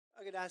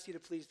could ask you to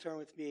please turn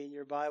with me in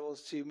your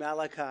Bibles to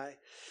Malachi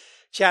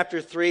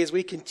chapter 3 as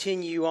we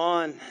continue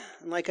on.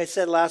 And like I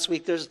said last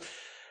week, there's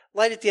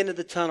light at the end of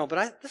the tunnel,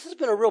 but this has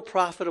been a real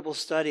profitable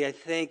study, I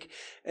think.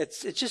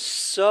 It's just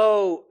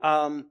so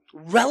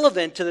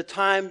relevant to the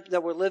time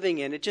that we're living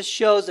in. It just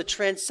shows the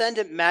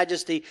transcendent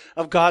majesty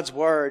of God's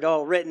Word,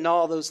 written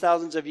all those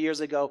thousands of years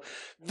ago.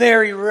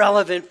 Very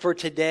relevant for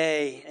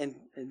today and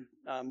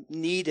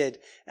needed,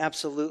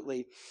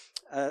 absolutely.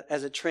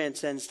 As it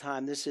transcends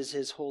time. This is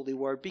His holy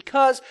word.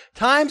 Because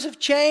times have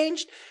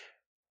changed,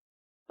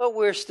 but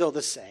we're still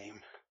the same.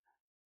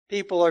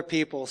 People are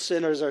people.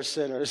 Sinners are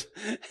sinners.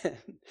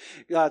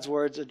 God's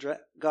word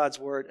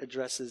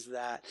addresses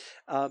that.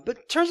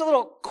 But turns a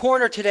little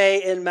corner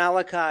today in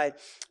Malachi.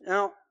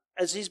 Now,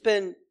 as he's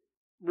been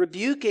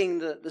rebuking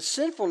the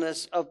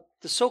sinfulness of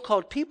the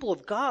so-called people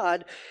of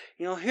God,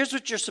 here's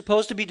what you're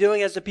supposed to be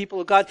doing as the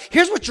people of God.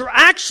 Here's what you're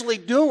actually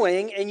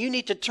doing, and you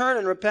need to turn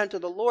and repent to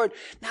the Lord.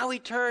 Now he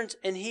turns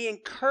and he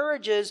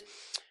encourages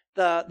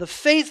the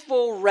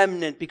faithful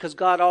remnant, because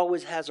God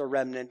always has a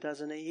remnant,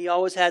 doesn't he? He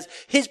always has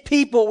His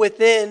people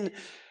within,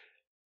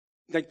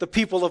 like the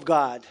people of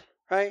God,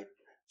 right?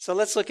 So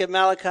let's look at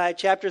Malachi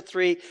chapter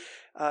 3,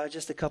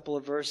 just a couple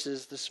of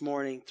verses this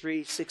morning,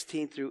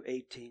 3:16 through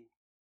 18.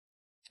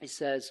 He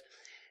says,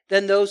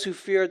 "Then those who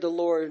feared the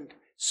Lord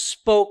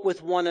spoke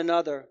with one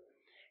another.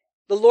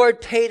 The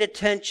Lord paid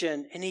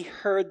attention, and He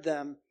heard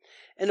them.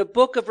 And a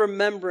book of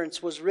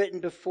remembrance was written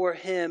before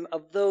Him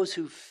of those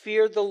who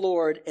feared the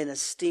Lord and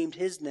esteemed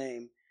His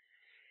name.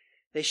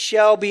 They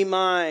shall be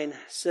mine,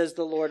 says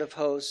the Lord of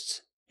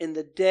hosts, in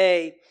the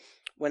day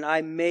when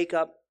I make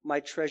up my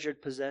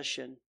treasured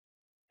possession.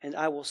 And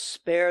I will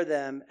spare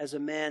them as a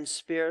man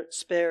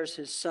spares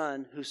his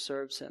son who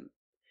serves him.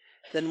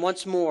 Then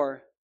once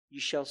more you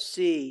shall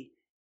see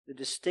the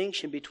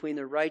distinction between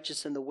the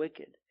righteous and the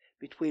wicked,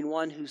 between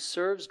one who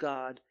serves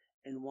God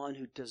and one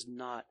who does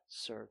not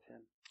serve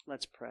Him."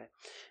 Let's pray.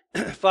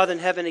 Father in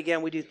heaven,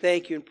 again, we do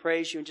thank You and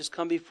praise You and just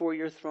come before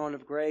Your throne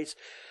of grace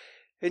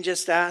and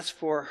just ask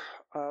for,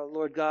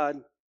 Lord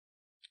God,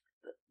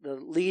 the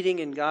leading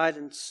and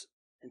guidance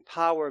and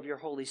power of Your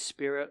Holy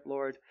Spirit,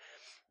 Lord.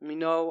 We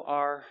know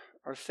our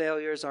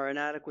failures, our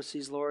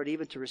inadequacies, Lord,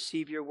 even to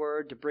receive Your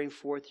word, to bring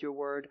forth Your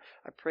word.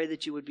 I pray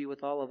that You would be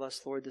with all of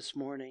us, Lord, this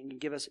morning, and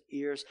give us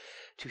ears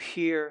to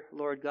hear,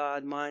 Lord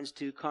God, minds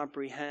to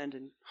comprehend,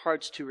 and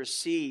hearts to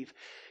receive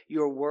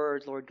Your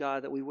word, Lord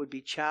God, that we would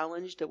be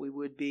challenged, that we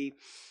would be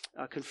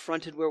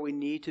confronted where we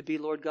need to be,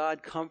 Lord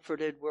God,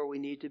 comforted where we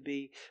need to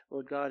be,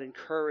 Lord God,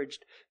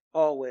 encouraged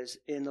always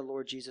in the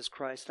Lord Jesus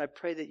Christ. And I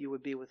pray that You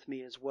would be with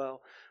me as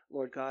well,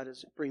 Lord God,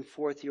 as I bring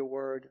forth Your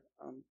word.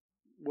 I'm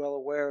well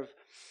aware of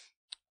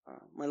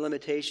my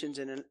limitations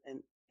and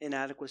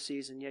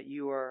inadequacies, and yet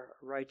You are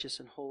a righteous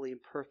and holy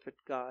and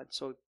perfect God.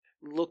 So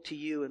look to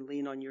You and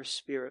lean on Your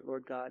Spirit,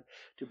 Lord God,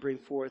 to bring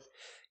forth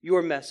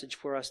Your message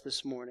for us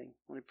this morning.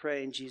 We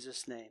pray in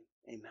Jesus' name.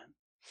 Amen.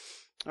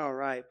 All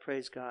right,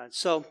 praise God.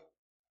 So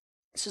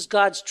this is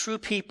God's true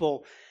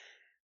people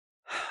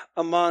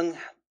among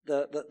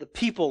the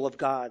people of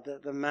God,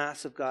 the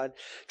mass of God.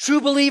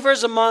 True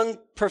believers among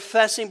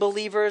professing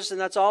believers,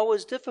 and that's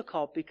always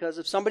difficult because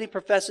if somebody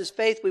professes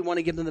faith, we want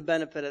to give them the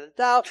benefit of the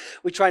doubt.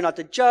 We try not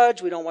to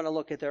judge. We don't want to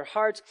look at their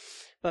hearts.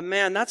 But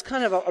man, that's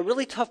kind of a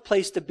really tough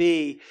place to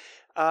be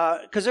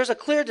because there's a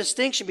clear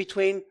distinction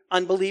between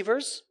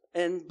unbelievers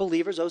and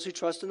believers, those who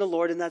trust in the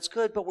Lord, and that's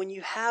good. But when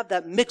you have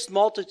that mixed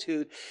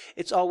multitude,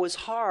 it's always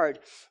hard.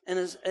 And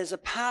as a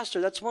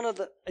pastor, that's one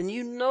of and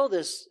you know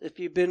this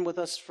if you've been with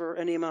us for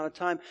any amount of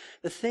time,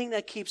 the thing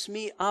that keeps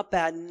me up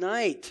at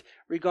night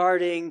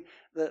regarding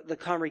the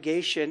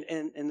congregation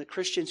and the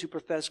Christians who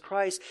profess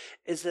Christ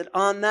is that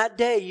on that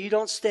day, you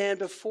don't stand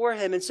before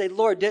Him and say,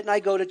 "Lord, didn't I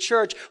go to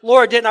church?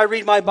 Lord, didn't I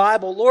read my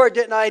Bible? Lord,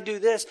 didn't I do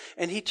this?"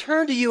 And He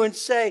turned to you and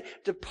say,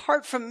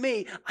 "Depart from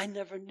me, I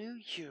never knew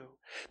you."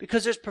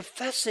 Because there's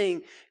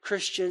professing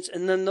Christians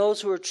and then those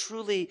who are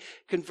truly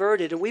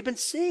converted. And we've been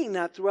seeing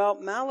that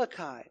throughout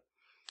Malachi.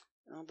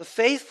 The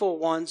faithful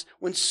ones,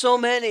 when so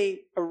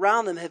many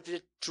around them have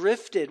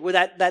drifted, where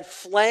that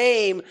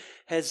flame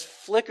has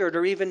flickered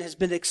or even has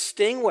been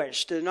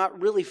extinguished, they're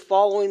not really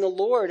following the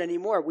Lord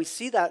anymore. We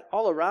see that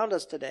all around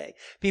us today.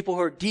 People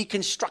who are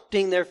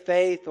deconstructing their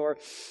faith or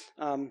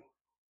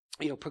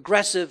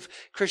progressive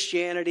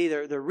Christianity,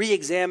 they're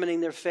re-examining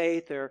their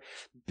faith, they're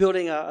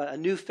building a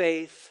new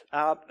faith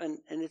up, and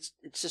it's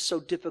just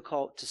so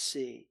difficult to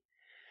see.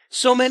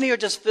 So many are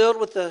just filled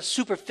with the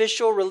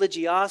superficial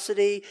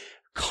religiosity,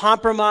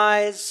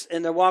 compromise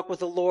in their walk with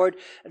the Lord,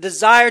 a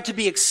desire to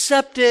be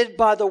accepted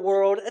by the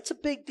world. It's a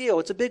big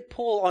deal. It's a big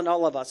pull on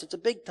all of us. It's a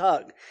big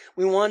tug.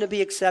 We want to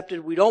be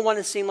accepted. We don't want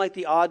to seem like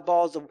the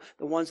oddballs,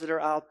 the ones that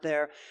are out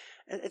there.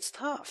 It's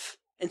tough.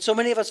 And so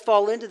many of us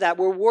fall into that,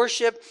 where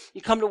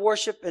you come to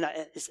worship in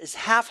a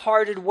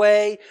half-hearted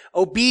way.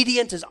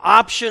 Obedience is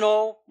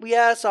optional.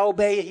 Yes, I'll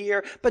obey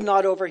here, but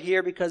not over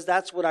here because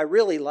that's what I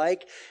really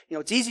like.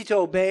 It's easy to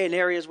obey in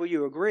areas where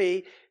you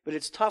agree, but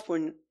it's tough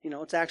when,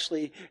 it's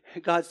actually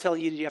God's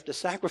telling you that you have to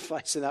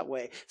sacrifice in that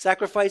way.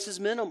 Sacrifice is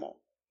minimal.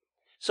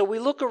 So we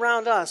look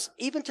around us,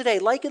 even today,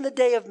 like in the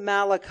day of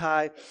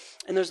Malachi,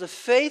 and there's the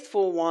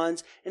faithful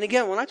ones. And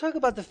again, when I talk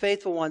about the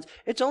faithful ones,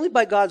 it's only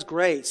by God's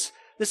grace.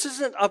 This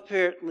isn't up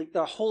here like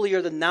the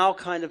holier than thou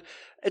kind of.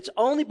 It's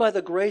only by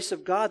the grace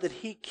of God that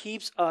He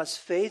keeps us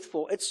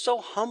faithful. It's so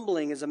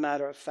humbling, as a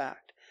matter of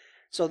fact.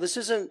 So this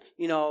isn't,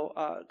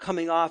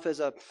 coming off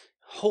as a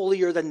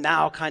holier than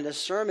thou kind of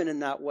sermon in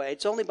that way.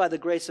 It's only by the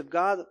grace of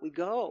God that we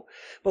go.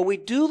 But we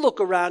do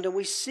look around and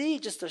we see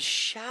just a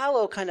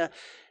shallow kind of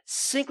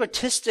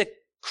syncretistic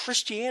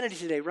Christianity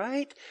today,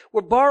 right?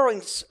 We're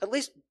borrowing, at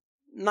least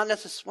not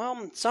necessarily,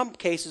 well, in some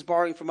cases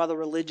borrowing from other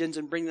religions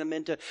and bringing them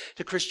into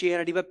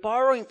Christianity, but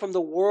borrowing from the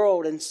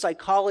world and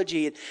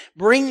psychology and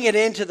bringing it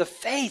into the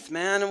faith,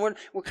 man. And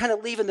we're kind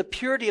of leaving the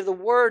purity of the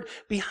Word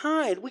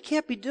behind. We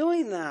can't be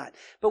doing that.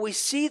 But we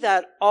see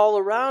that all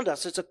around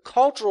us. It's a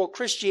cultural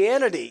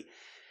Christianity.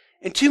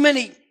 And too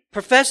many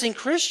professing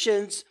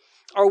Christians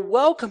are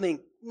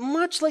welcoming,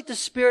 much like the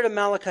spirit of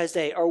Malachi's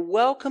day, are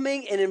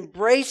welcoming and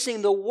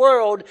embracing the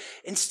world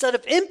instead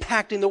of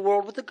impacting the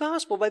world with the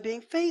gospel by being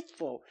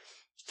faithful.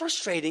 It's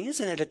frustrating,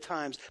 isn't it, at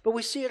times? But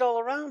we see it all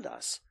around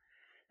us.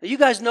 Now, you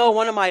guys know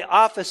one of my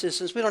offices,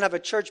 since we don't have a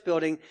church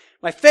building,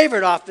 my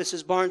favorite office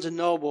is Barnes &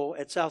 Noble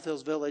at South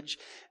Hills Village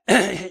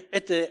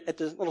at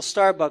the little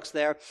Starbucks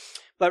there.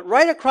 But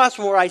right across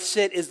from where I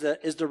sit is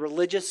the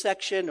religious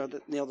section, or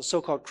the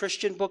so-called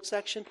Christian book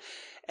section.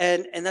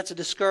 And that's a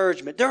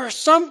discouragement. There are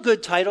some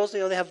good titles. They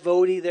have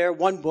Vody there,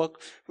 one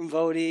book from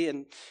Vody,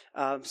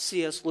 and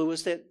C.S.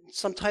 Lewis.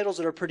 Some titles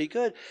that are pretty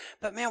good.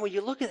 But man, when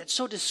you look at it, it's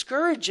so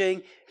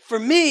discouraging for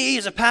me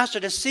as a pastor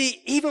to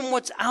see even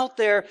what's out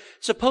there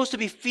supposed to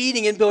be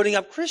feeding and building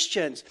up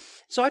Christians.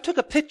 So I took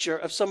a picture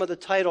of some of the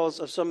titles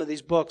of some of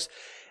these books.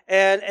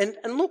 And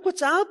look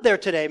what's out there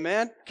today,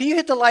 man. Can you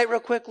hit the light real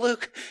quick,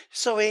 Luke,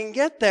 so we can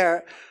get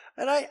there?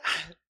 And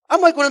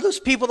I'm like one of those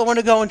people that want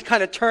to go and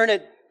kind of turn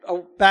it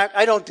back.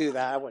 I don't do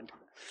that. I wouldn't.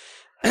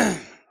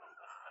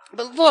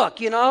 But look,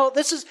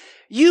 this is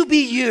You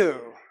Be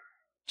You,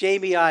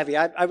 Jamie Ivey.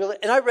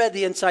 I read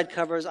the inside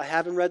covers. I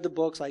haven't read the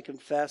books, I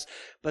confess,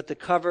 but the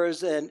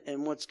covers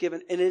and what's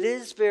given, and it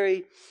is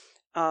very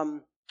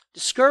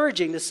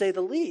discouraging to say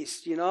the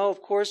least.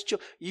 Of course,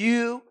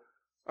 you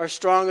are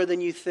stronger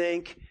than you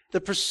think.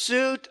 The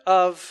pursuit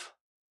of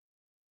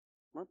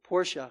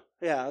Portia.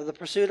 Yeah, The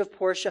Pursuit of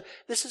Portia.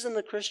 This is in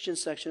the Christian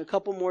section. A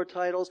couple more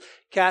titles.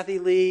 Kathy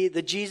Lee,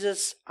 The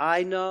Jesus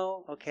I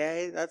Know.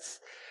 Okay,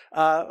 that's,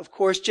 of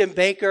course, Jim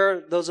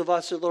Baker. Those of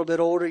us who are a little bit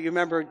older, you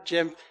remember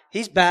Jim.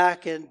 He's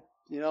back, and,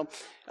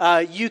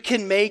 You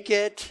Can Make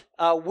It.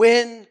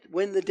 Win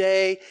the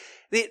Day.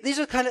 These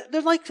are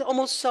they're like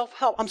almost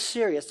self-help. I'm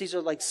serious. These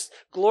are like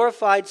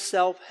glorified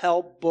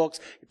self-help books.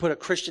 You put a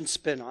Christian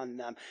spin on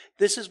them.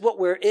 This is what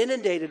we're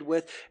inundated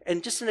with.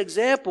 And just an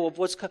example of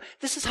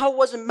this is how it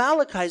was in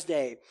Malachi's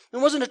day. There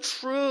wasn't a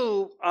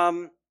true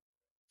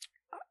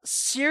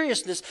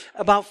seriousness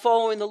about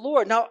following the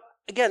Lord. Now,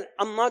 again,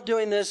 I'm not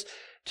doing this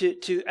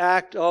to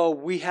act,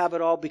 we have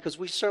it all, because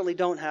we certainly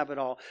don't have it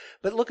all.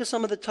 But look at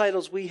some of the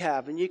titles we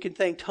have. And you can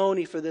thank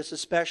Tony for this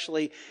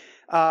especially.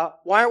 Why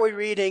aren't we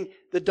reading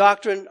The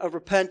Doctrine of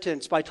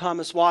Repentance by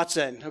Thomas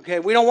Watson? Okay,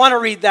 we don't want to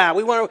read that.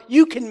 We want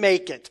You Can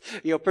Make It.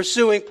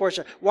 Pursuing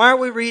Portia. Why aren't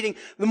we reading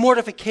The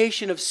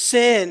Mortification of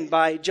Sin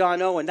by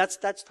John Owen? That's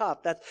tough.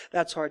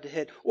 That's hard to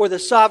hit. Or The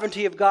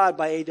Sovereignty of God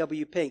by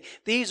A.W. Pink.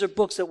 These are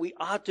books that we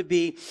ought to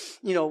be,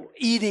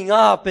 eating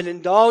up and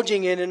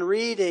indulging in and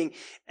reading.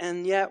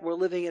 And yet we're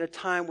living at a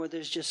time where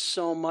there's just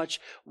so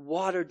much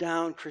watered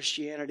down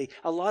Christianity.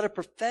 A lot of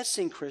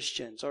professing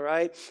Christians, all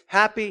right?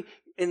 Happy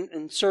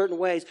in certain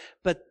ways,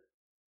 but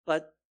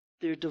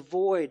they're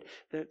devoid.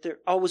 They're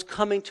always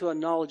coming to a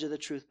knowledge of the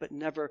truth, but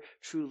never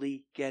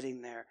truly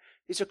getting there.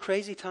 These are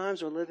crazy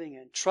times we're living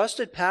in.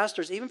 Trusted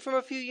pastors, even from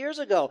a few years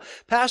ago,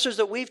 pastors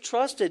that we've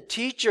trusted,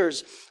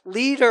 teachers,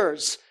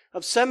 leaders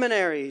of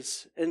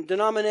seminaries and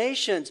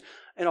denominations,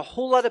 and a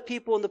whole lot of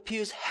people in the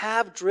pews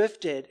have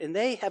drifted, and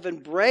they have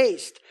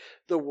embraced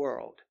the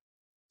world.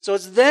 So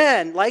it's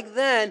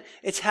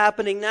it's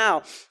happening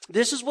now.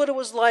 This is what it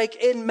was like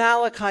in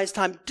Malachi's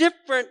time.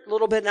 Different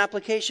little bit in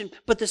application,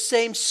 but the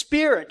same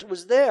spirit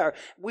was there.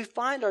 We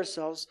find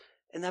ourselves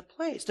in that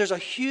place. There's a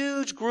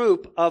huge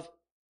group of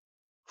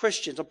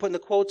Christians. I'm putting the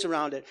quotes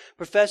around it.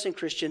 Professing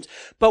Christians.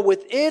 But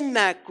within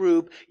that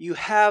group, you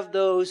have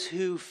those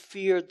who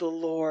feared the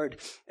Lord.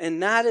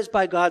 And that is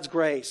by God's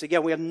grace.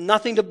 Again, we have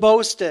nothing to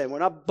boast in. We're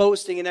not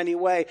boasting in any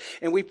way.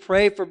 And we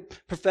pray for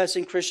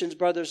professing Christians,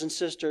 brothers and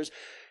sisters,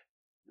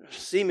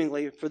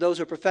 seemingly for those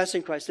who are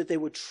professing Christ, that they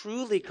would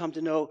truly come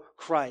to know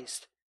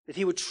Christ, that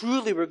He would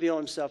truly reveal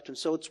Himself to them.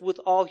 So it's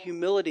with all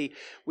humility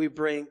we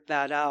bring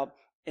that out.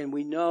 And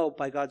we know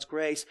by God's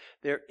grace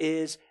there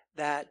is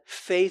that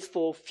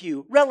faithful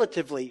few,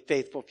 relatively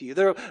faithful few.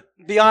 There'll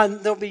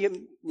be,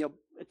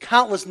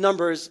 countless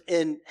numbers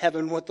in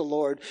heaven with the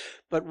Lord,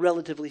 but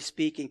relatively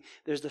speaking,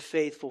 there's the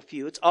faithful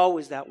few. It's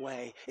always that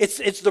way.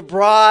 It's the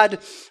broad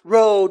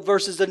road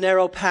versus the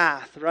narrow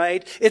path,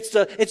 right?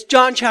 It's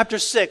John chapter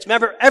 6.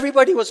 Remember,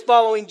 everybody was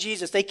following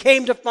Jesus. They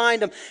came to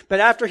find him, but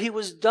after he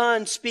was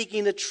done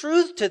speaking the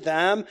truth to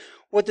them,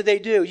 what did they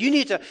do? You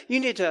need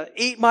to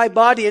eat my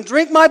body and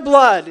drink my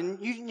blood, and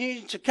you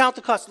need to count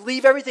the cost.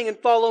 Leave everything and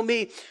follow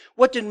me.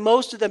 What did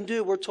most of them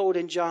do? We're told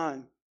in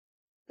John.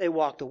 They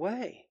walked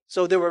away.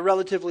 So there were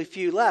relatively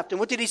few left. And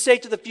what did he say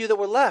to the few that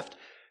were left?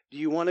 Do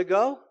you want to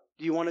go?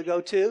 Do you want to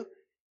go too?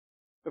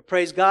 But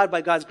praise God,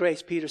 by God's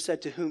grace, Peter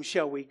said, to whom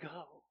shall we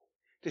go?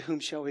 To whom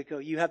shall we go?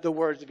 You have the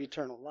words of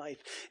eternal life,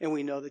 and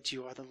we know that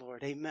you are the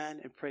Lord. Amen,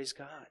 and praise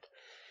God.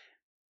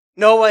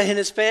 Noah and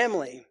his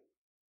family,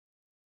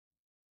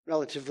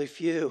 relatively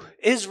few.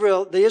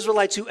 Israel, the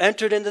Israelites who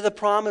entered into the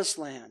promised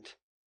land.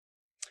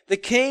 The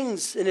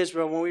kings in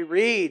Israel, when we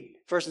read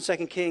 1st and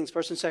 2nd Kings,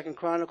 1st and 2nd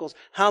Chronicles,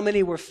 how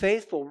many were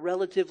faithful?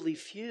 Relatively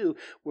few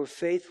were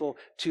faithful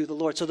to the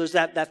Lord. So there's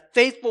that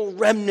faithful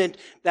remnant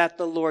that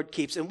the Lord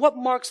keeps. And what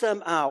marks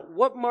them out?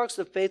 What marks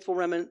the faithful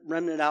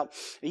remnant out?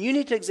 And you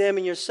need to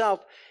examine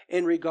yourself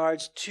in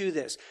regards to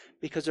this,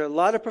 because there are a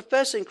lot of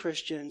professing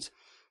Christians,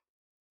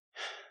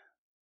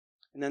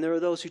 and then there are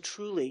those who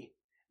truly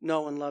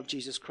know and love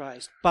Jesus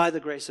Christ by the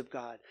grace of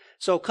God.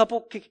 So a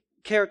couple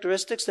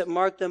characteristics that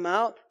mark them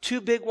out. Two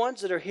big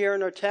ones that are here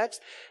in our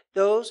text.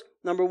 Those,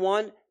 number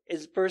one,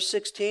 is verse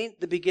 16,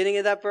 the beginning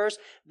of that verse.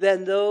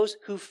 Then those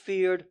who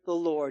feared the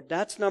Lord.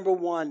 That's number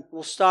one.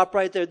 We'll stop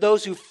right there.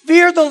 Those who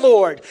fear the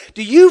Lord.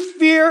 Do you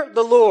fear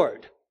the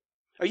Lord?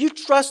 Are you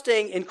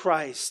trusting in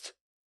Christ?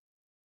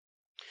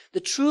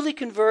 The truly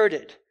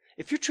converted.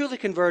 If you're truly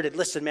converted,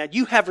 listen, man,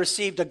 you have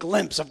received a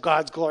glimpse of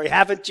God's glory,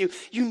 haven't you?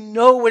 You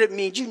know what it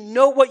means. You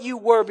know what you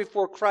were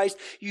before Christ.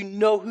 You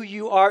know who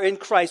you are in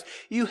Christ.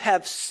 You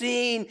have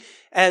seen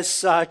as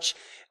such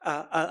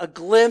a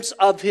glimpse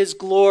of his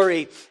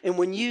glory. And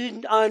when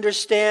you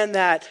understand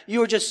that,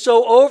 you are just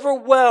so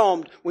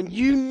overwhelmed when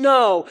you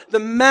know the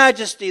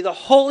majesty, the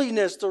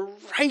holiness, the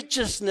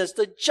righteousness,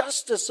 the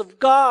justice of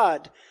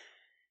God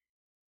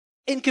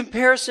in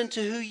comparison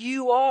to who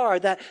you are,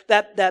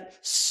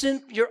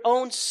 your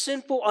own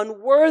sinful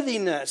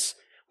unworthiness.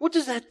 What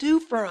does that do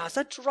for us?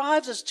 That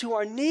drives us to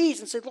our knees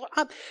and say, Lord,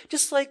 I'm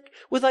just like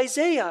with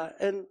Isaiah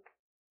and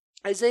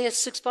Isaiah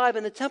 6:5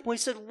 in the temple. He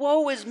said,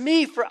 woe is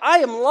me, for I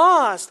am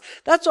lost.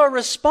 That's our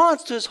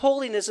response to his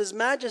holiness, his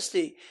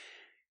majesty,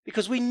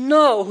 because we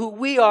know who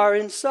we are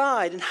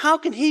inside. And how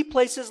can he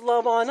place his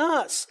love on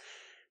us?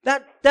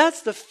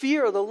 That's the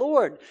fear of the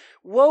Lord.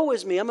 Woe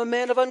is me, I'm a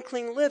man of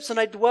unclean lips, and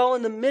I dwell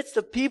in the midst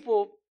of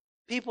people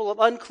of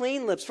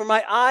unclean lips. For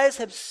my eyes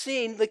have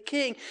seen the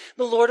King,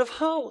 the Lord of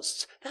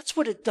hosts. That's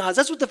what it does.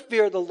 That's what the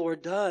fear of the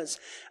Lord does.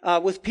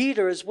 With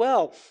Peter as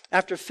well,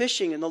 after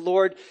fishing, and the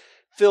Lord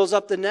fills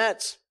up the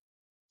nets.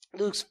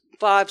 Luke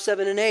 5,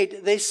 7, and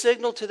 8. They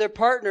signaled to their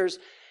partners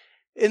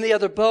in the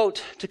other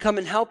boat to come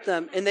and help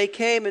them. And they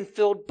came and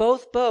filled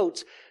both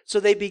boats, so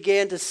they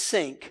began to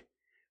sink.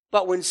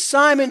 But when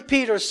Simon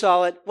Peter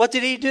saw it, what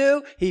did he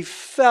do? He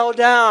fell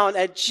down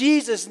at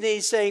Jesus'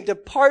 knees, saying,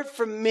 depart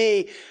from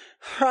me,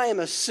 for I am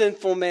a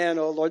sinful man,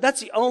 O Lord.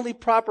 That's the only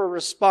proper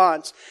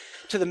response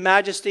to the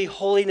majesty,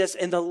 holiness,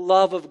 and the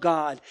love of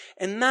God.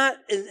 And that,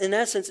 in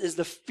essence, is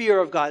the fear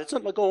of God. It's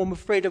not like, oh, I'm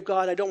afraid of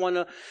God. I don't want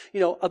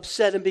to,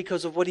 upset him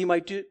because of what he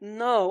might do.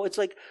 No, it's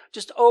like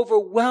just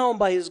overwhelmed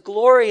by his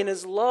glory and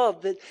his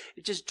love that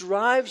it just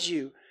drives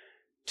you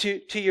to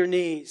your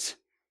knees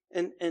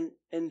and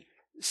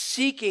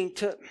seeking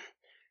to...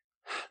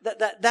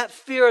 That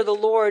fear of the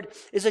Lord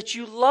is that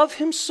you love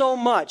him so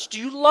much. Do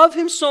you love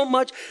him so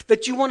much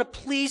that you want to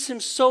please him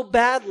so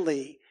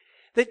badly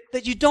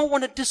that you don't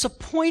want to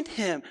disappoint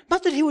him?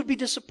 Not that he would be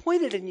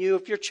disappointed in you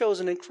if you're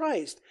chosen in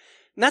Christ.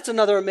 And that's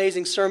another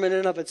amazing sermon in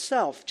and of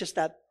itself, just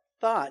that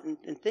thought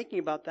and thinking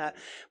about that.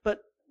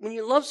 But when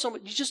you love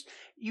someone,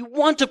 you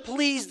want to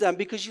please them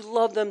because you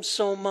love them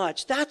so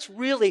much. That's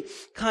really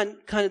kind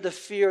of the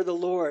fear of the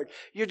Lord.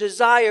 Your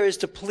desire is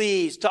to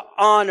please, to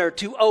honor,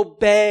 to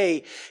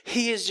obey.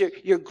 He is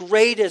your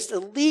greatest.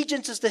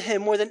 Allegiance is to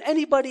him more than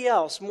anybody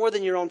else, more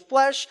than your own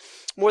flesh,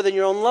 more than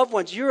your own loved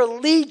ones. Your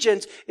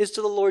allegiance is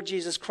to the Lord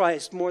Jesus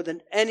Christ more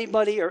than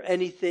anybody or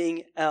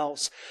anything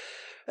else.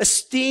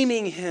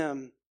 Esteeming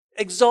him,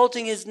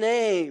 exalting his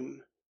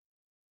name.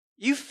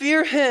 You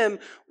fear him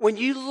when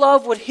you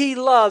love what he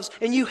loves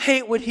and you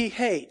hate what he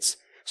hates.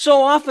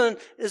 So often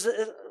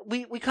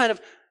we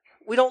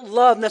don't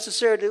love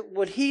necessarily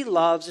what he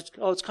loves.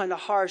 It's kind of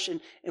harsh,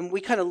 and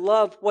we kind of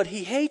love what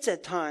he hates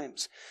at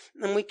times.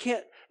 And we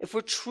can't, if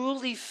we're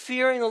truly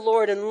fearing the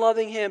Lord and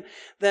loving him,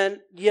 then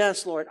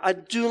yes, Lord, I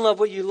do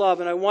love what you love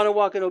and I want to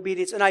walk in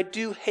obedience, and I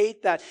do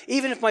hate that.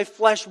 Even if my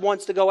flesh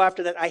wants to go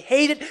after that, I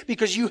hate it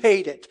because you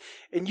hate it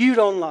and you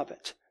don't love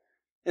it.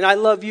 And I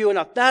love you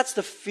enough. That's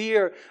the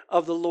fear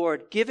of the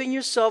Lord. Giving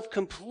yourself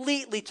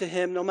completely to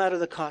him, no matter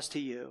the cost to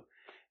you.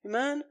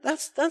 Amen?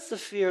 That's the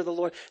fear of the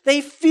Lord.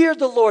 They feared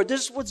the Lord.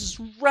 This was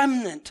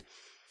remnant.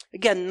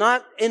 Again,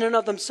 not in and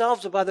of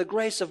themselves, but by the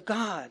grace of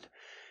God.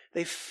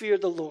 They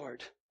feared the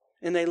Lord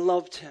and they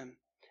loved him.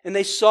 And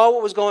they saw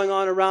what was going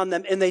on around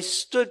them, and they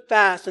stood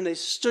fast, and they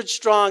stood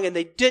strong, and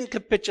they didn't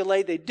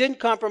capitulate, they didn't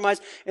compromise,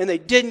 and they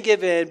didn't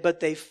give in, but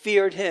they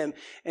feared him,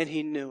 and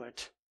he knew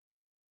it.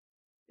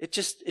 It's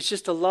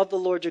just to love the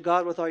Lord your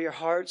God with all your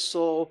heart,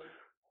 soul,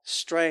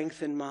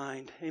 strength, and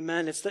mind.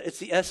 Amen. It's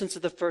the essence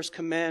of the first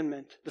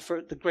commandment,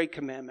 the great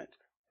commandment.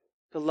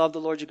 To love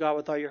the Lord your God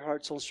with all your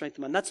heart, soul, strength,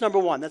 and mind. That's number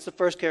one. That's the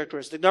first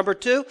characteristic. Number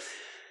two,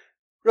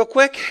 real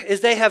quick,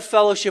 is they have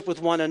fellowship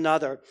with one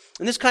another.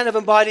 And this kind of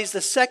embodies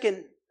the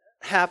second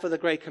half of the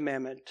great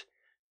commandment,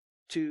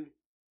 to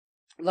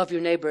love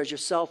your neighbor as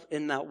yourself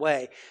in that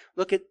way.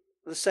 Look at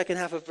the second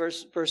half of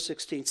verse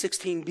 16,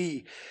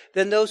 16b.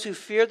 Then those who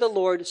fear the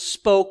Lord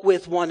spoke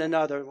with one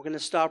another. We're going to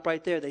stop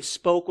right there. They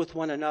spoke with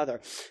one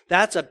another.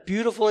 That's a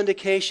beautiful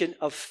indication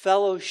of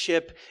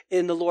fellowship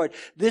in the Lord.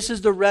 This is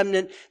the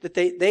remnant that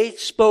they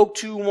spoke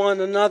to one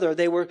another.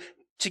 They were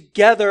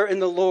together in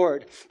the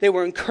Lord. They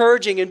were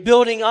encouraging and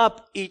building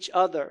up each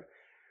other.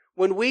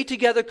 When we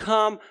together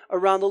come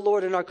around the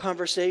Lord in our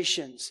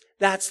conversations,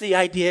 that's the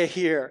idea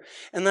here.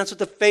 And that's what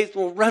the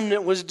faithful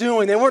remnant was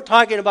doing. They weren't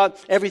talking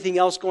about everything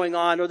else going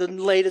on, or the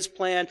latest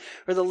plan,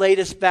 or the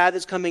latest fad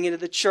that's coming into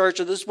the church,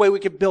 or this way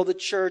we could build a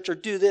church, or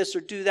do this, or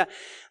do that.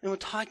 They were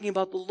talking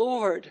about the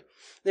Lord.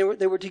 They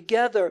were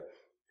together.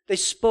 They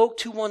spoke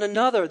to one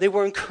another. They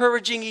were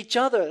encouraging each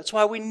other. That's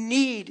why we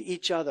need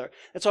each other.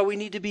 That's why we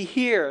need to be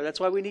here.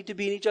 That's why we need to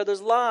be in each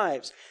other's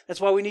lives.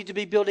 That's why we need to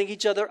be building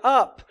each other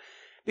up.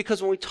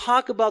 Because when we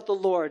talk about the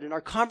Lord in our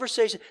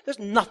conversation, there's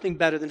nothing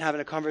better than having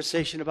a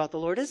conversation about the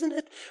Lord, isn't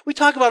it? We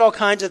talk about all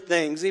kinds of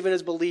things, even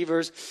as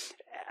believers.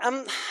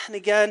 And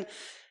again,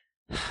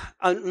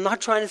 I'm not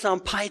trying to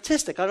sound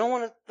pietistic. I don't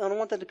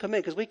want that to come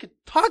in, because we could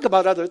talk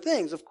about other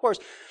things, of course.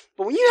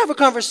 But when you have a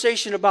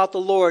conversation about the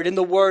Lord in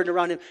the Word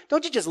around Him,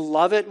 don't you just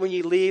love it when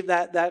you leave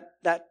that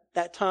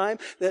time?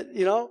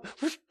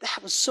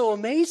 That was so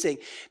amazing,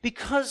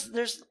 because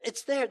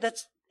it's there.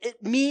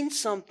 It means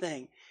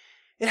something.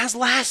 It has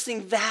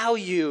lasting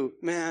value,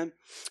 man.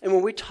 And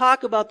when we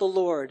talk about the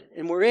Lord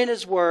and we're in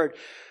His Word,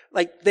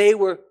 like they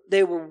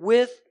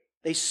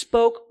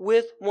spoke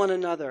with one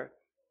another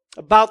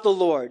about the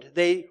Lord.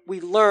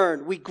 We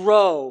learn, we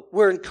grow,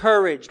 we're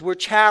encouraged, we're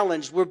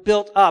challenged, we're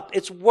built up.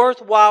 It's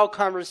worthwhile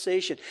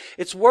conversation.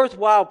 It's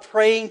worthwhile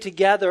praying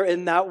together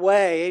in that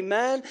way.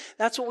 Amen?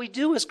 That's what we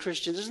do as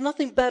Christians. There's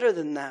nothing better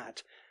than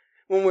that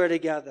when we're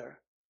together.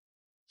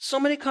 So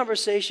many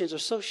conversations are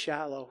so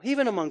shallow,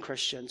 even among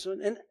Christians,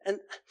 and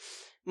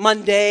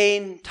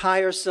mundane,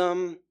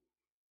 tiresome.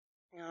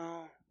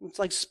 It's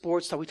like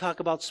sports talk. We talk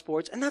about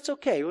sports, and that's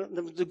okay.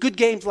 The good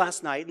games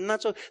last night, and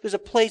there's a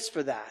place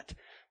for that.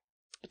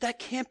 But that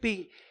can't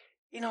be,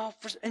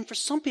 for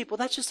some people,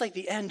 that's just like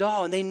the end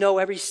all, and they know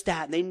every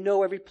stat, and they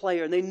know every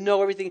player, and they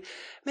know everything.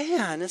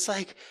 Man, it's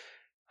like,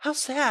 how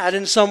sad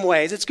in some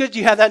ways. It's good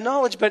you have that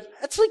knowledge, but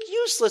it's like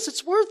useless.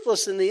 It's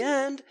worthless in the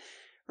end,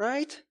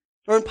 right?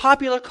 Or in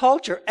popular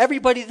culture,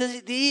 everybody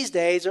these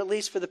days, or at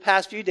least for the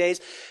past few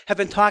days, have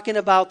been talking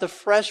about the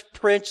Fresh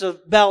Prince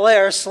of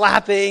Bel-Air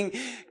slapping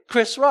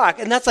Chris Rock.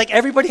 And that's like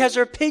everybody has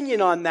their opinion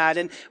on that.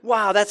 And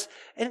wow, there's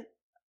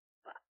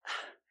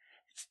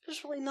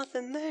really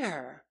nothing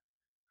there,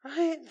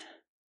 right?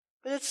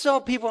 But it's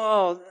so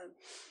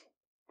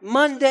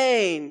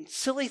mundane,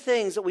 silly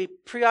things that we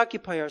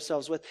preoccupy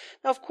ourselves with.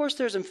 Now, of course,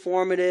 there's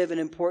informative and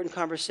important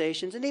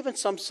conversations, and even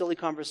some silly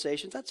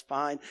conversations. That's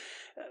fine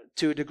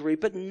to a degree,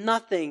 but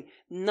nothing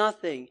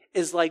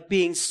is like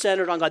being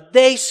centered on God.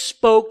 They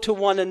spoke to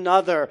one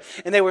another,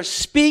 and they were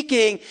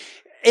speaking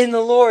in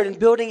the Lord and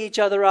building each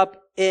other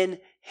up in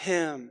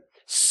Him.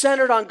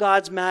 Centered on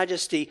God's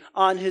majesty,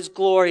 on His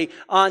glory,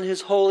 on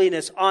His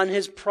holiness, on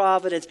His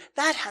providence.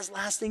 That has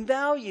lasting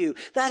value.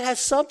 That has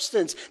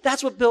substance.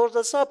 That's what builds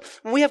us up.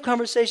 When we have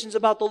conversations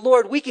about the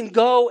Lord, we can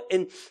go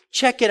and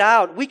check it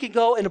out. We can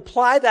go and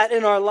apply that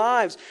in our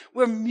lives.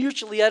 We're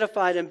mutually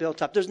edified and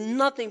built up. There's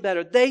nothing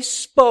better.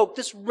 This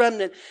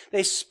remnant,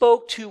 they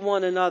spoke to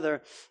one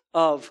another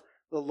of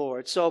the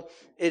Lord. So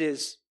it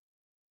is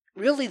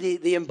really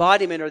the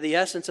embodiment or the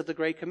essence of the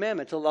great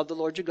commandment, to love the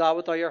Lord your God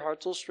with all your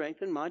heart, soul,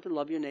 strength, and mind, to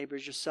love your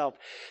neighbors yourself.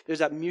 There's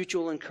that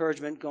mutual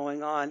encouragement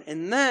going on.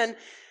 And then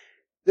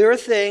there are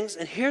things,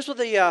 and here's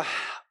where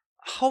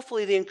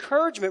hopefully the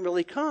encouragement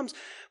really comes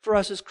for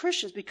us as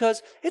Christians,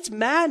 because it's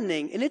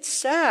maddening and it's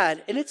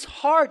sad and it's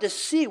hard to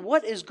see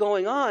what is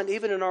going on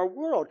even in our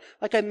world.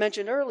 Like I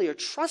mentioned earlier,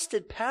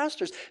 trusted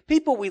pastors,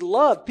 people we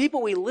love,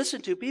 people we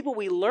listen to, people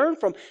we learn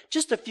from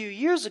just a few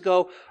years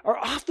ago are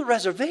off the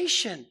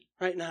reservation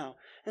right now.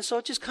 And so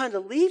it just kind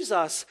of leaves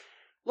us,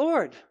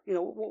 Lord,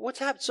 what's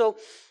happened?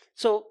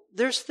 So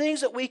there's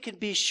things that we can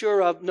be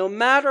sure of no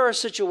matter our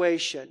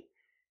situation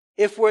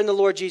if we're in the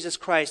Lord Jesus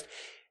Christ.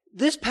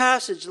 This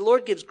passage, the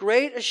Lord gives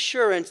great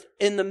assurance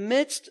in the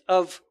midst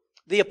of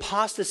the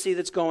apostasy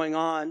that's going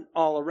on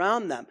all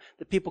around them.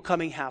 The people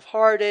coming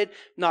half-hearted,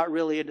 not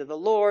really into the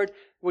Lord.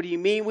 What do you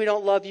mean we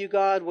don't love you,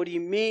 God? What do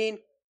you mean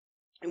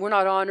we're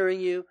not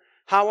honoring you?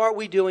 How are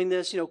we doing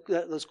this?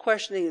 Those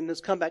questioning and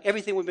this comeback,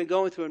 everything we've been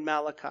going through in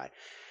Malachi.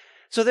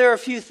 So there are a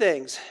few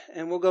things,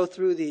 and we'll go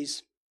through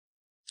these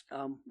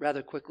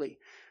rather quickly.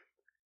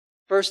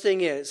 First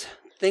thing is,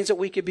 things that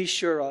we could be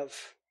sure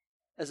of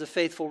as a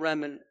faithful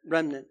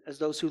remnant, as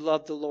those who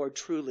love the Lord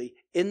truly,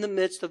 in the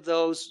midst of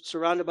those,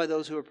 surrounded by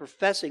those who are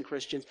professing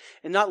Christians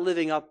and not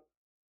living up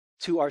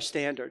to our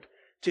standard,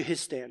 to His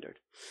standard.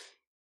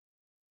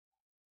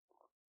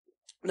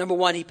 Number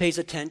one, He pays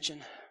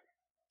attention.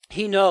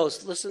 He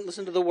knows,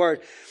 listen to the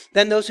word.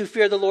 Then those who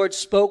feared the Lord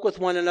spoke with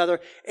one another,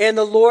 and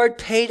the Lord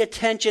paid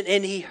attention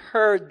and He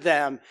heard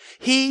them.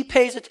 He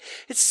pays it.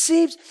 It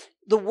seems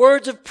the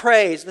words of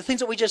praise, the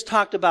things that we just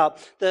talked about,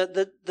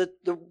 the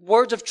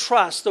words of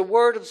trust, the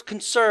word of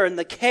concern,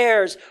 the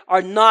cares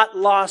are not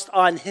lost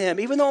on Him.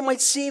 Even though it might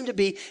seem to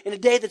be in a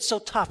day that's so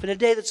tough, in a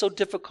day that's so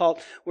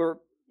difficult, where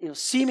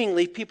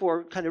seemingly people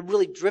are kind of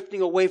really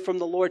drifting away from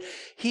the Lord.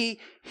 He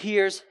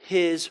hears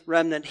His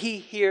remnant. He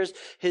hears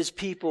His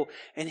people.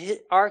 And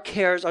our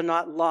cares are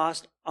not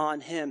lost on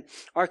Him.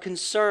 Our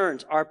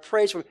concerns, our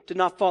praise for Him do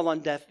not fall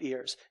on deaf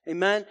ears.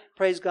 Amen?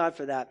 Praise God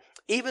for that.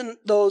 Even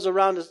those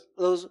around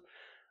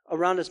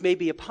us may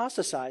be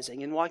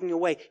apostatizing and walking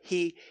away.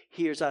 He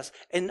hears us.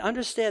 And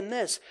understand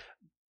this.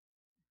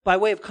 By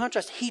way of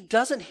contrast, He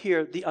doesn't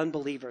hear the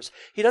unbelievers.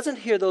 He doesn't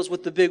hear those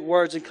with the big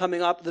words and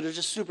coming up that are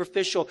just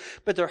superficial,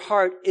 but their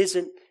heart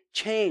isn't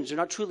changed. They're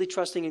not truly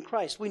trusting in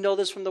Christ. We know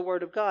this from the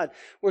Word of God.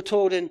 We're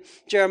told in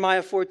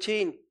Jeremiah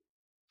 14,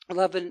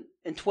 11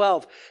 and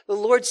 12, the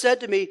Lord said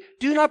to me,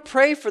 do not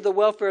pray for the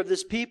welfare of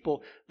this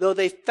people. Though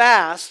they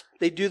fast,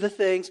 they do the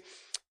things,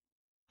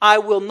 I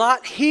will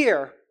not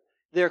hear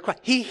their cry.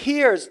 He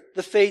hears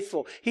the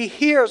faithful. He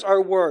hears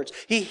our words.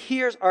 He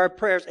hears our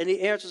prayers, and He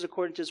answers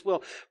according to His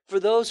will. For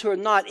those who are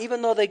not,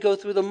 even though they go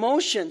through the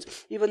motions,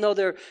 even though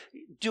they're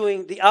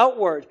doing the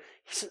outward,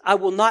 He says, I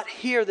will not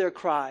hear their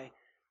cry.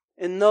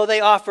 And though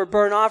they offer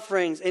burnt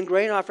offerings and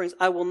grain offerings,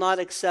 I will not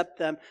accept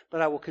them,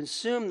 but I will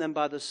consume them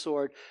by the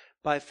sword,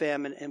 by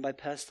famine, and by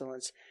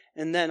pestilence.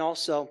 And then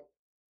also,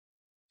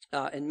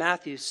 in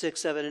Matthew 6,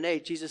 7, and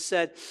 8, Jesus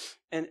said,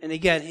 and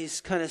again, He's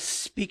kind of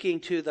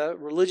speaking to the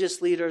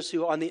religious leaders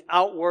who on the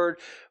outward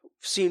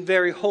seemed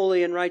very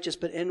holy and righteous,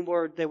 but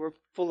inward they were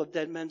full of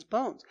dead men's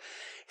bones.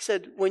 He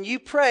said, when you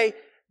pray,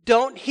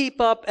 don't heap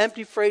up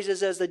empty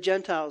phrases as the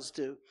Gentiles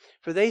do,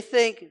 for they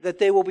think that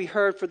they will be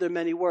heard for their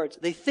many words.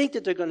 They think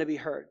that they're going to be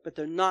heard, but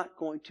they're not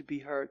going to be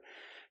heard.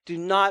 Do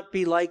not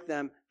be like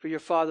them, for your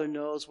Father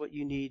knows what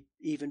you need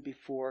even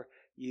before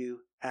you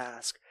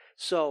ask.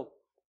 So,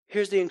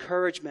 here's the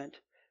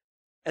encouragement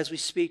as we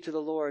speak to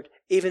the Lord,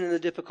 even in the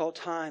difficult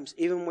times,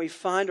 even when we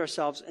find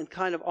ourselves and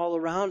kind of all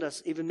around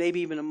us, maybe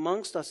even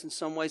amongst us in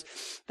some ways,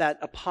 that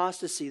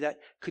apostasy, that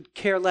could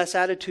care less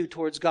attitude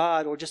towards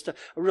God, or just a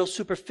real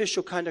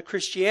superficial kind of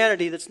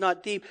Christianity that's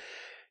not deep.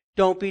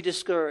 Don't be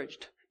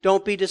discouraged.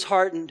 Don't be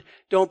disheartened.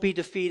 Don't be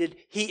defeated.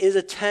 He is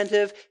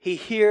attentive. He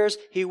hears.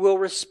 He will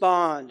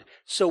respond.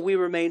 So we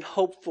remain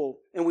hopeful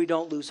and we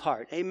don't lose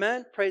heart.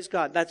 Amen? Praise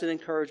God. That's an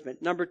encouragement.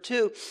 Number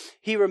two,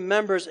 He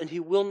remembers and He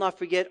will not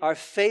forget our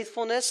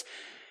faithfulness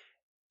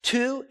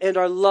to and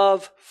our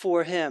love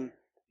for Him.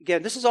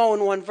 Again, this is all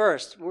in one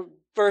verse.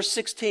 Verse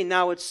 16,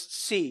 now it's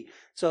C.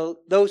 So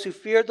those who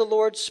feared the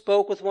Lord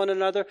spoke with one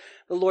another.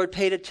 The Lord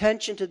paid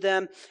attention to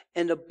them,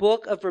 and a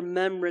book of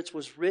remembrance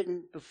was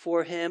written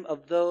before Him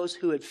of those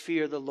who had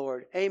feared the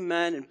Lord.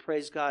 Amen and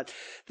praise God.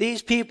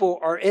 These people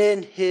are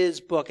in His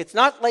book. It's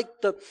not like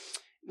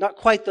not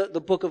quite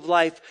the book of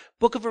life.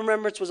 Book of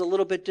remembrance was a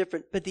little bit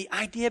different, but the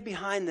idea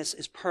behind this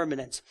is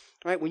permanence.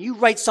 Right? When you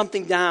write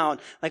something down,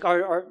 like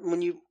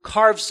when you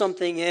carve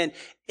something in,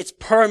 it's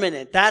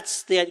permanent.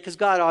 That's because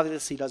God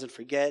obviously doesn't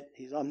forget.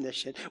 He's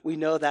omniscient. We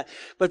know that.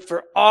 But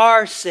for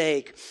our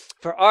sake,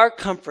 for our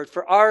comfort,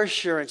 for our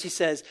assurance, He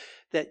says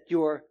that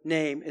your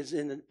name is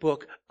in the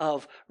book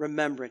of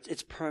remembrance.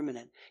 It's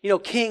permanent.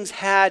 Kings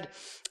had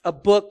a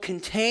book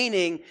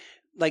containing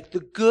like the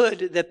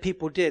good that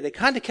people did. They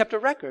kind of kept a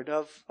record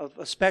of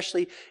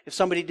especially if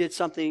somebody did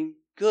something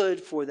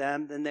good for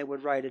them, then they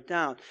would write it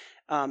down.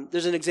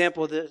 There's an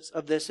example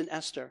of this in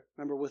Esther.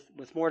 Remember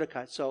with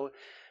Mordecai. So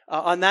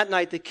on that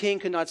night, the king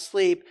could not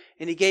sleep,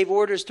 and he gave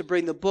orders to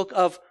bring the book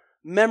of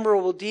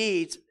memorable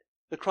deeds,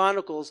 the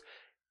Chronicles,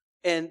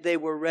 and they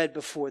were read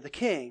before the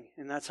king.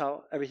 And that's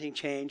how everything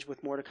changed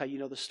with Mordecai. You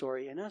know the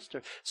story in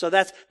Esther. So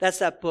that's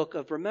that book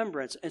of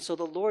remembrance. And so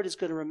the Lord is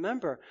going to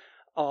remember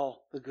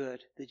all the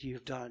good that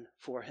you've done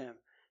for Him.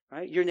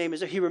 Right? Your name is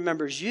there. He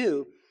remembers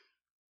you,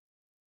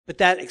 but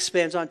that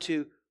expands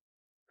onto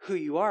who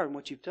you are and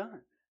what you've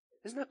done.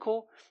 Isn't that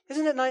cool?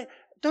 Isn't it nice?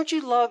 Don't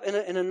you love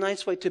in a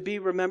nice way to be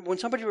remembered when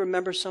somebody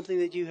remembers something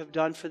that you have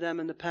done for them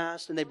in the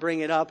past and they bring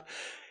it up?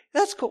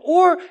 That's cool.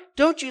 Or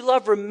don't you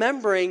love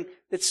remembering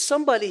that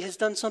somebody has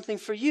done something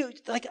for you?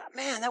 Like,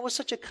 man, that was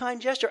such a kind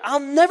gesture. I'll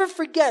never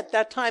forget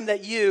that time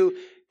that you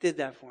did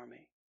that for me.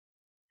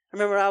 I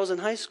remember I was in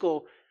high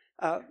school.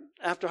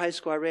 After high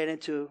school, I ran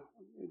into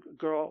a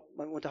girl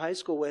I went to high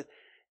school with,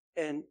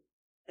 and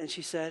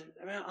she said,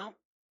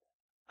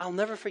 I'll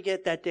never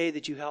forget that day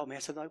that you helped me. I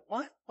said, like,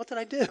 what? What did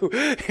I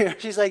do?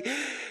 She's like,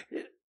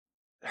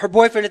 her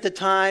boyfriend at the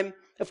time,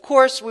 Of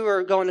course, we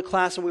were going to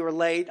class and we were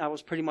late. I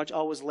was pretty much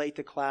always late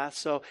to class.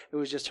 So it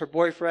was just her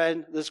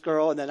boyfriend, this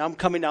girl, and then I'm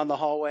coming down the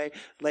hallway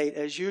late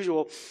as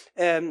usual.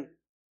 And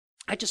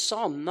I just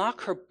saw him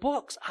knock her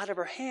books out of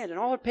her hand, and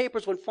all her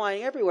papers went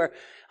flying everywhere.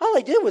 All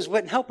I did was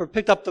went and helped her,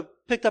 picked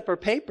up her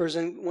papers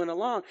and went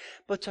along.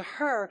 But to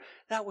her,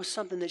 that was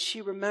something that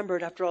she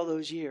remembered after all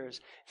those years.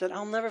 She said,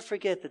 I'll never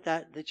forget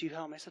that you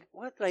helped me. I said,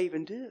 what did I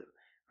even do?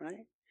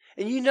 Right?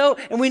 And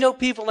we know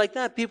people like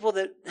that, people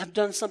that have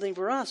done something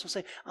for us will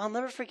say, I'll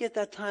never forget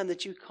that time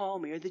that you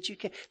called me or that you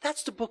came.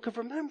 That's the book of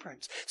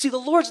remembrance. See, the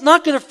Lord's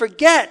not going to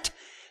forget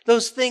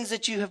those things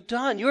that you have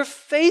done. Your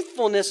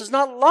faithfulness is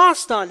not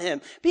lost on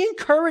Him. Be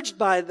encouraged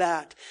by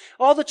that.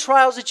 All the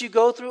trials that you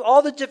go through,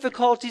 all the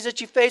difficulties that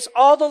you face,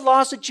 all the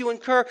loss that you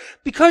incur,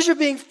 because you're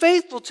being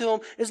faithful to Him,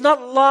 is not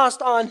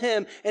lost on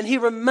Him. And He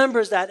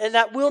remembers that. And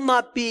that will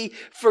not be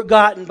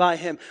forgotten by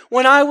Him.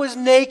 When I was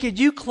naked,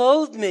 you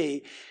clothed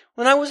me.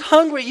 When I was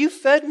hungry, you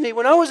fed me.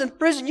 When I was in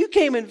prison, you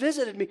came and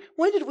visited me.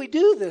 When did we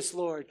do this,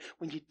 Lord?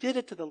 When you did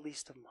it to the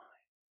least of mine.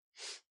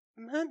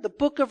 Amen? The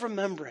book of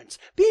remembrance.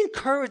 Be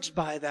encouraged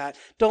by that.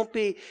 Don't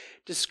be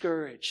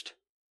discouraged.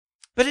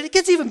 But it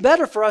gets even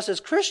better for us as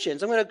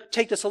Christians. I'm going to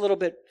take this a little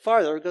bit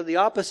farther. Go to the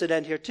opposite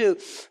end here too.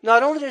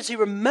 Not only does He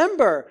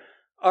remember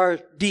our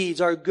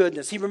deeds, our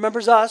goodness. He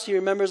remembers us. He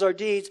remembers our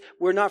deeds.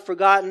 We're not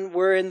forgotten.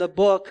 We're in the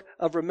book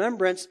of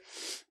remembrance.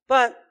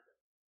 But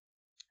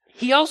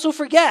He also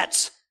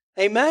forgets.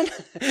 Amen?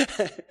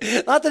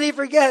 Not that He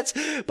forgets,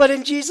 but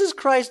in Jesus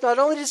Christ, not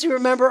only does He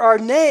remember our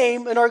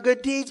name and our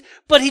good deeds,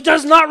 but He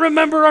does not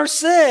remember our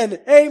sin.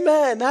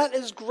 Amen. That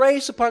is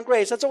grace upon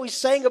grace. That's what we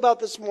sang about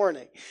this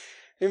morning.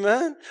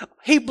 Amen?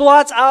 He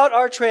blots out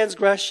our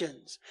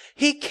transgressions.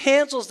 He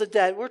cancels the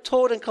debt. We're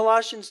told in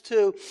Colossians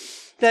 2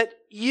 that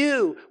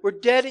you were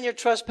dead in your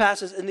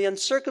trespasses and the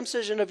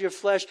uncircumcision of your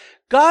flesh.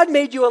 God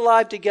made you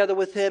alive together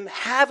with Him,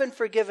 having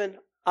forgiven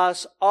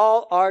us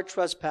all our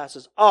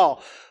trespasses,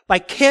 all, by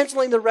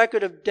canceling the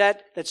record of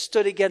debt that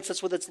stood against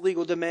us with its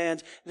legal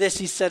demands. This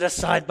He set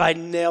aside by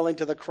nailing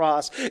to the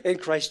cross. In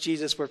Christ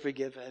Jesus we're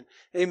forgiven.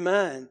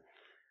 Amen.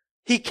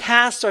 He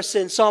casts our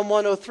sins. Psalm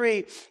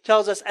 103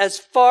 tells us, as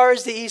far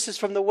as the east is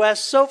from the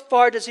west, so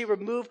far does He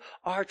remove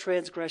our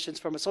transgressions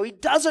from us. So He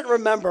doesn't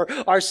remember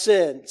our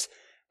sins.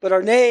 But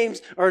our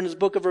names are in His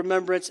book of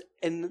remembrance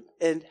and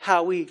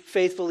how we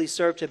faithfully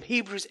served Him.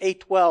 Hebrews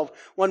 8:12,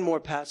 one more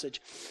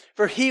passage.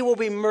 For He will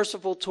be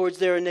merciful towards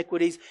their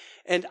iniquities,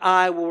 and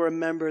I will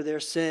remember their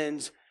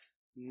sins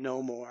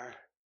no more.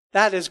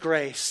 That is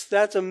grace.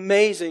 That's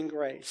amazing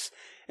grace.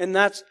 And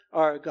that's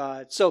our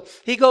God. So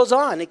He goes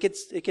on. It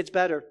gets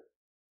better.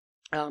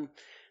 The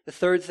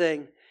third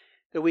thing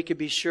that we could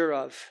be sure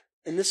of,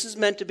 and this is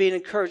meant to be an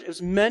encouragement. It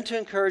was meant to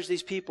encourage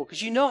these people.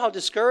 Because you know how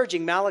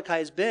discouraging Malachi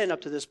has been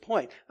up to this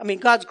point. I mean,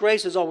 God's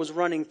grace is always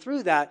running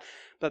through that.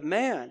 But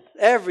man,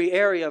 every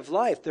area of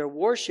life, their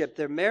worship,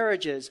 their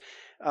marriages,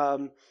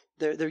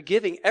 their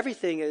giving,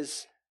 everything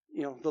is,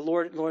 the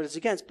Lord is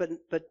against.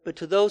 But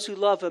to those who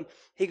love Him,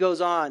 He goes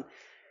on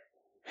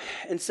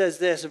and says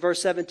this in verse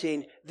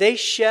 17, they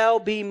shall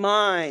be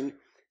mine,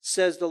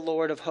 says the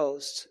Lord of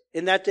hosts,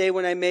 in that day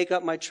when I make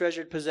up my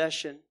treasured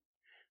possession.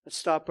 Let's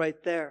stop right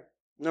there.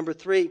 Number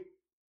 3,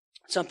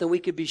 something we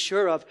could be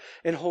sure of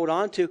and hold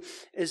on to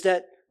is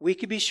that we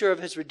could be sure of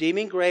His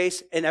redeeming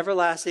grace and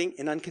everlasting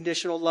and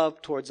unconditional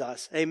love towards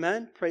us.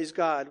 Amen? Praise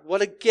God.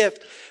 What a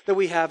gift that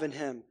we have in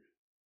Him.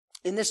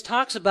 And this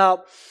talks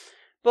about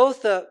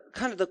both the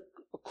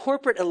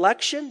corporate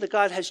election that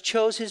God has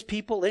chose His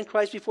people in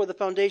Christ before the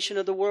foundation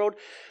of the world,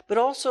 but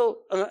also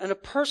in a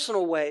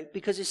personal way,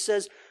 because He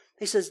says,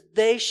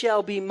 they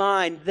shall be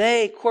mine.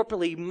 They,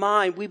 corporately,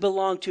 mine. We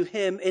belong to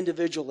Him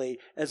individually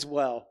as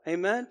well.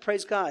 Amen?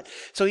 Praise God.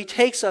 So He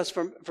takes us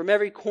from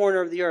every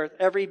corner of the earth,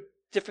 every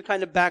different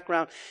kind of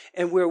background,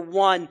 and we're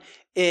one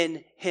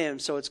in Him.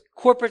 So it's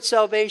corporate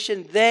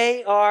salvation.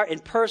 They are in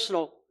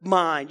personal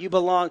mine. You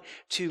belong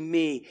to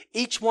me.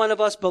 Each one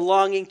of us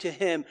belonging to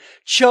Him.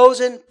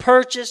 Chosen,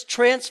 purchased,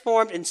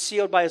 transformed, and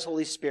sealed by His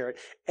Holy Spirit.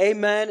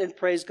 Amen and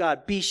praise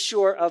God. Be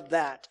sure of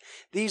that.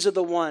 These are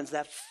the ones,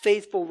 that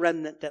faithful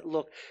remnant that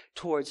look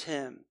towards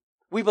Him.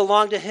 We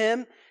belong to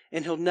Him,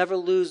 and He'll never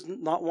lose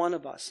not one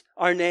of us.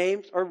 Our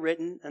names are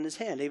written in His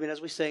hand, even as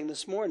we sang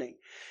this morning.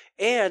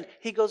 And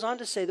He goes on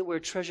to say that we're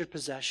a treasured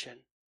possession.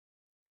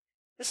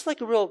 It's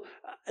like a real,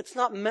 it's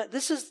not,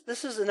 this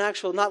is an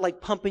actual, not like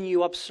pumping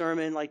you up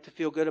sermon, like to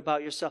feel good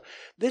about yourself.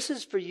 This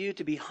is for you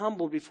to be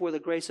humbled before the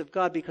grace of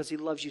God because He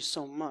loves you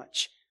so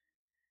much.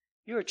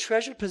 You're a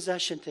treasured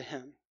possession to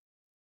Him.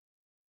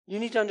 You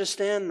need to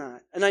understand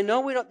that. And I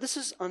know this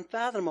is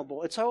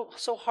unfathomable. It's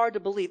so hard to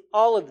believe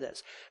all of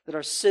this, that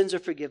our sins are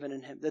forgiven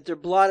in Him, that they're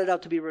blotted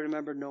out to be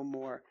remembered no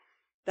more.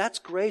 That's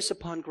grace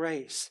upon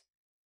grace.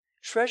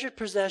 Treasured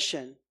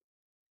possession.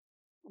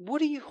 What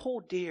do you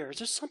hold dear? Is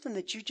there something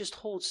that you just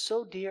hold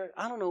so dear?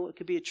 I don't know. It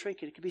could be a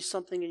trinket. It could be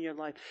something in your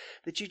life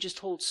that you just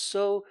hold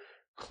so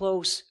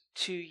close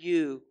to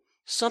you.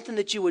 Something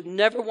that you would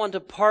never want to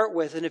part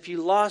with. And if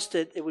you lost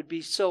it, it would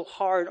be so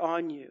hard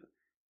on you.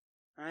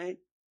 Right?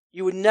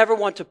 You would never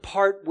want to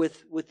part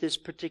with this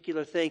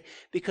particular thing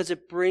because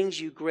it brings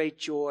you great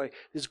joy.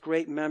 There's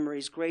great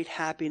memories, great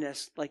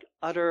happiness, like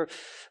utter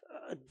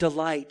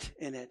delight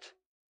in it.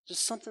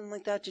 Just something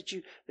like that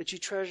that you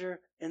treasure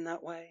in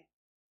that way.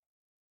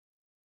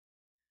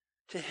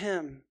 To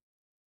Him,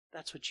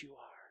 that's what you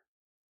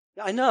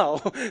are. I know.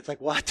 It's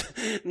like, what?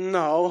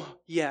 No.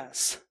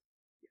 Yes.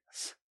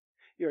 Yes.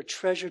 You're a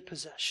treasured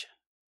possession.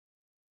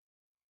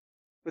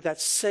 With that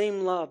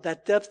same love,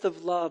 that depth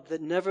of love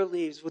that never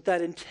leaves, with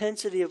that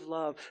intensity of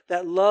love,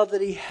 that love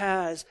that He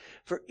has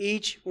for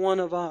each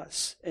one of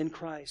us in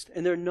Christ.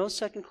 And there are no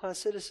second-class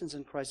citizens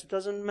in Christ. It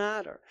doesn't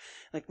matter.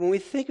 Like when we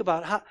think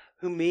about how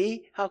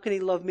can He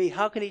love me?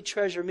 How can He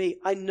treasure me?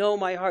 I know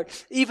my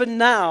heart. Even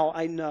now,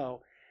 I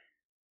know.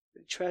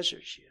 He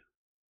treasures you.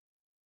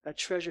 That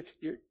treasure,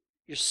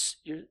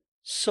 you're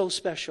so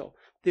special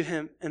to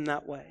Him in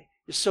that way.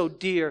 You're so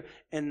dear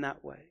in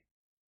that way.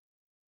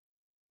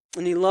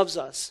 And He loves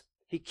us.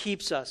 He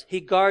keeps us. He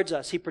guards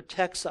us. He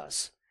protects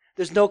us.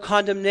 There's no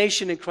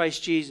condemnation in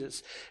Christ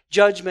Jesus.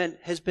 Judgment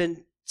has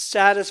been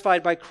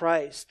satisfied by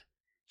Christ.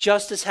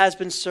 Justice has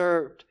been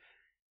served.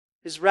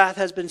 His wrath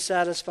has been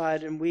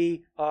satisfied, and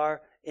we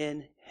are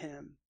in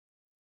Him.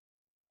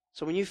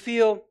 So when you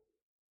feel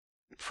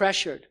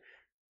pressured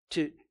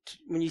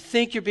when you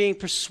think you're being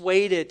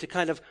persuaded to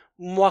kind of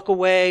walk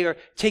away or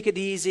take it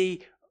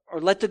easy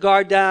or let the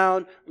guard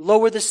down,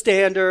 lower the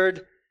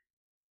standard,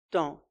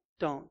 don't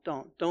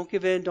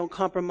give in, don't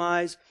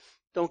compromise,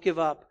 don't give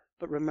up.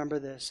 But remember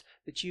this,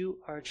 that you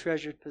are a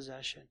treasured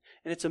possession.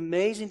 And it's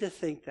amazing to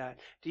think that.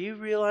 Do you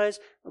realize,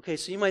 okay,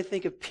 so you might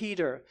think of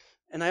Peter,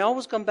 and I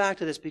always come back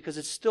to this because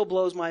it still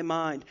blows my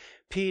mind.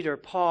 Peter,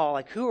 Paul,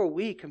 like who are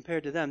we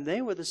compared to them?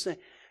 They were the same.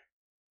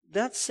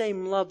 That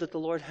same love that the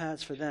Lord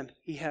has for them,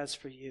 He has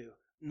for you.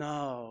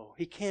 No,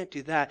 He can't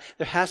do that.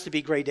 There has to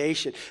be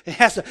gradation.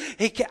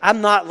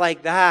 I'm not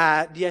like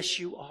that. Yes,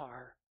 you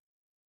are.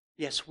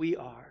 Yes, we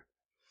are.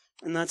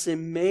 And that's the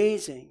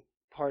amazing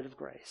part of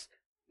grace,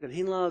 that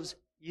He loves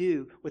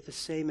you with the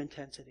same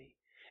intensity.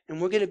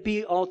 And we're going to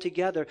be all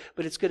together,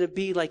 but it's going to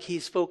be like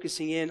He's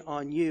focusing in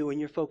on you and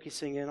you're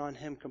focusing in on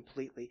Him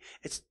completely.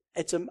 It's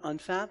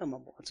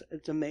unfathomable.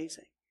 It's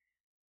amazing.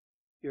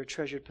 You're a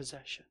treasured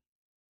possession.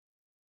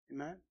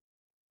 Amen?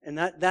 And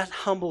that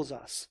humbles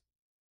us.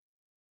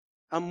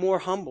 I'm more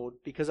humbled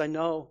because I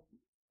know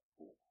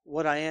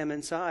what I am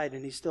inside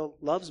and He still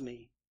loves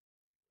me.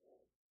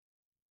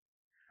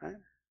 Right?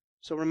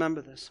 So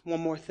remember this.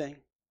 One more thing.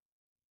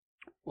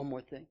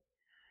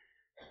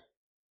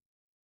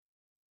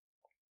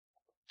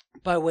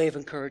 By way of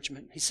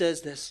encouragement, He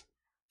says this,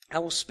 I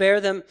will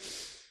spare them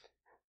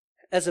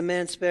as a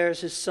man spares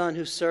his son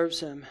who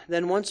serves him.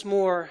 Then once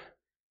more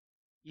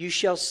you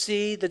shall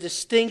see the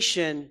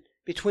distinction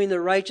between the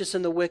righteous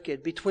and the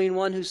wicked, between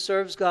one who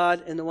serves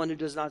God and the one who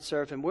does not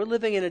serve Him. We're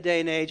living in a day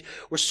and age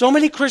where so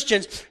many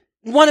Christians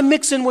want to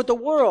mix in with the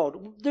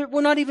world.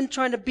 We're not even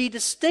trying to be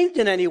distinct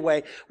in any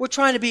way. We're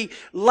trying to be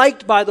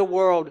liked by the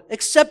world,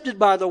 accepted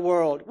by the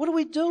world. What are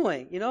we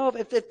doing? You know,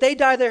 if they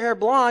dye their hair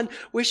blonde,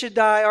 we should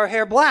dye our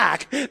hair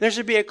black. There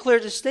should be a clear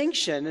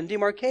distinction and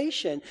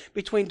demarcation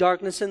between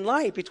darkness and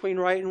light, between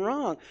right and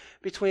wrong,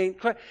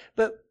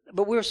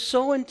 but we're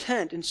so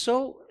intent and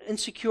so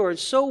insecure and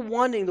so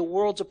wanting the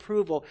world's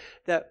approval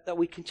that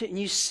we continue.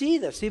 You see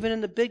this even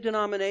in the big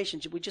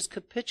denominations. We just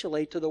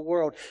capitulate to the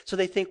world so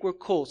they think we're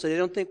cool, so they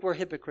don't think we're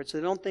hypocrites, so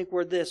they don't think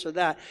we're this or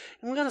that.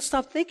 And we've got to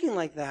stop thinking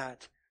like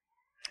that.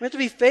 We have to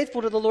be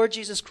faithful to the Lord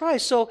Jesus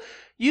Christ. So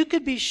you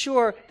could be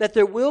sure that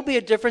there will be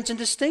a difference in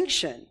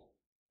distinction.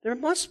 There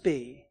must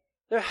be.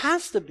 There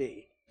has to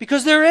be.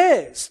 Because there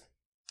is.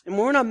 And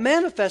when we're not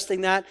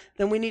manifesting that,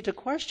 then we need to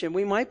question.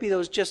 We might be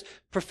those just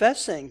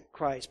professing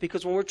Christ.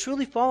 Because when we're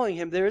truly following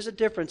Him, there is a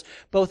difference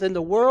both in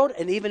the world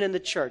and even in the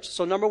church.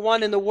 So number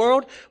one, in the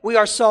world, we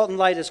are salt and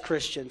light as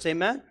Christians.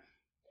 Amen?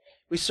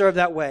 We serve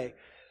that way.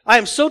 I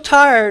am so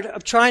tired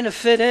of trying to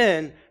fit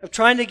in, of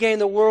trying to gain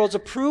the world's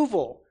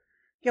approval.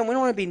 Again, we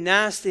don't want to be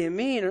nasty and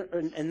mean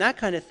and that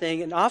kind of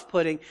thing and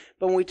off-putting.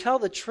 But when we tell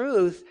the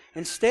truth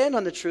and stand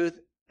on the truth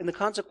and the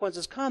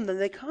consequences come, then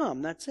they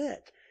come. That's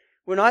it.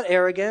 We're not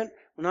arrogant.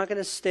 We're not going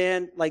to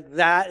stand like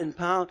that and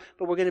pound,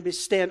 but we're going to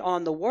stand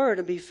on the Word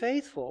and be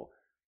faithful.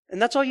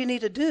 And that's all you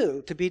need to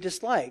do to be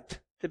disliked,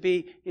 to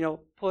be,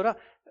 put up.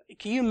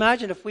 Can you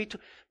imagine if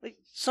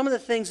some of the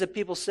things that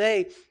people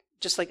say,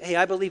 just like, hey,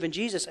 I believe in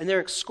Jesus, and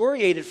they're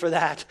excoriated for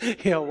that.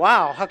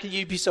 Wow, how can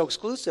you be so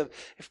exclusive?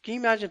 Can you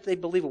imagine if they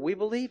believe what we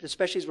believe,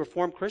 especially as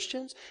Reformed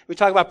Christians? We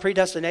talk about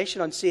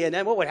predestination on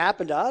CNN. What would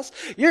happen to us?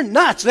 You're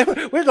nuts.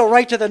 We'd go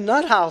right to the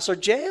nut house or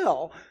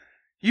jail.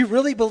 You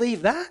really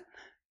believe that?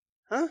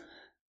 Huh?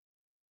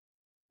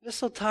 I'm just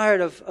so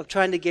tired of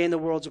trying to gain the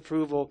world's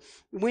approval.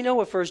 We know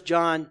what 1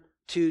 John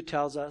 2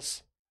 tells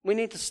us. We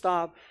need to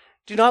stop.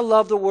 Do not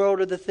love the world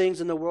or the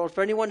things in the world.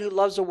 For anyone who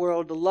loves the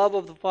world, the love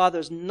of the Father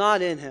is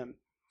not in him.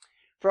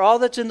 For all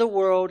that's in the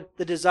world,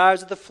 the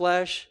desires of the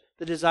flesh,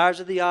 the desires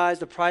of the eyes,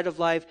 the pride of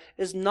life,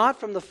 is not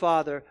from the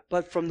Father,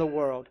 but from the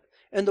world.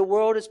 And the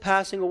world is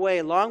passing away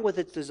along with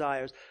its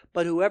desires.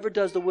 But whoever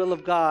does the will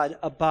of God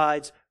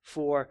abides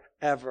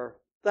forever.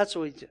 That's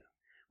what we do.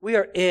 We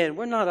are in.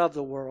 We're not of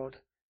the world.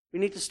 We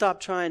need to stop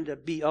trying to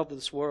be of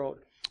this world.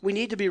 We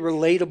need to be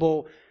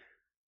relatable,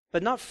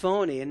 but not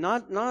phony, and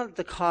not at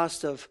the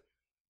cost of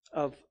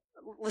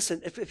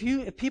listen,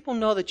 if people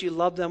know that you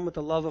love them with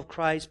the love of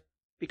Christ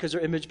because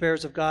they're image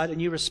bearers of God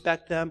and you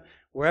respect them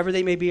wherever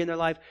they may be in their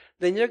life,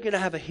 then you're going to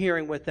have a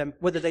hearing with them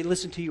whether they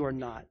listen to you or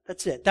not.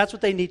 That's it. That's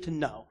what they need to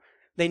know.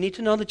 They need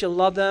to know that you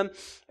love them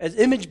as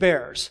image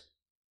bearers,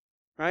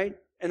 right?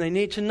 And they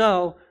need to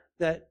know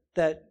that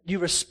you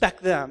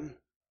respect them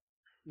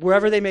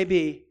wherever they may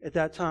be at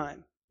that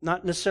time.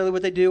 Not necessarily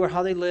what they do or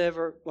how they live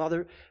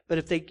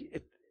but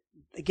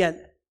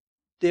again,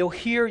 they'll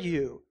hear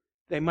you.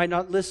 They might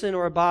not listen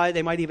or abide.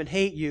 They might even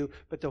hate you,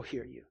 but they'll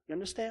hear you. You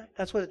understand?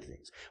 That's what it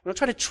is. We don't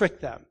try to trick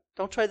them.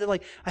 Don't try to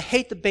I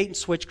hate the bait and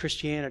switch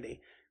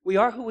Christianity. We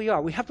are who we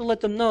are. We have to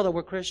let them know that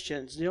we're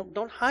Christians.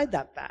 Don't hide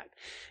that fact.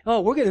 Oh,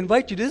 we're going to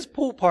invite you to this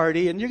pool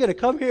party and you're going to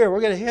come here.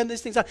 We're going to hand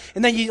these things out.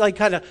 And then you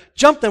kind of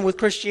jump them with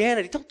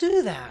Christianity. Don't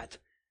do that.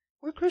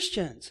 We're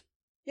Christians.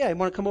 Yeah, you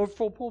want to come over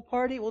for a pool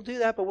party? We'll do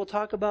that, but we'll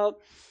talk about,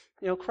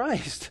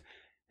 Christ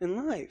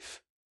in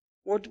life.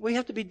 We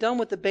have to be done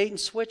with the bait and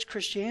switch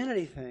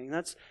Christianity thing.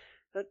 I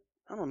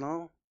don't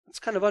know. It's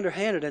kind of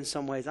underhanded in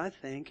some ways, I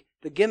think.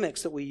 The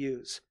gimmicks that we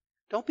use.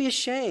 Don't be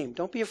ashamed.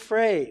 Don't be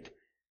afraid.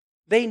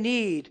 They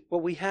need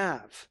what we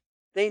have.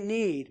 They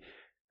need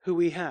who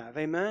we have.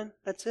 Amen?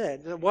 That's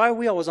it. Why are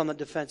we always on the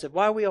defensive?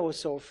 Why are we always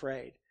so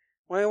afraid?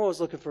 Why are we always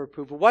looking for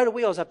approval? Why do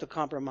we always have to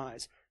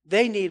compromise?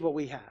 They need what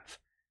we have.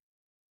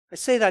 I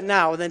say that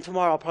now, and then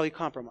tomorrow I'll probably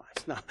compromise.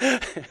 No.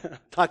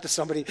 Talk to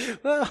somebody.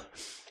 Well,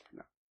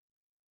 no.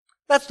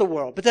 That's the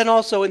world. But then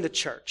also in the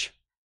church.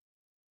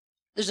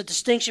 There's a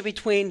distinction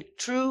between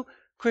true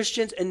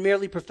Christians and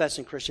merely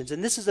professing Christians.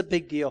 And this is a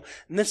big deal.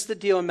 And this is the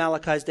deal in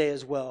Malachi's day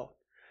as well.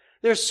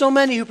 There are so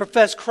many who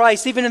profess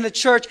Christ, even in the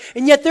church,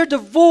 and yet they're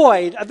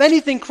devoid of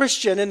anything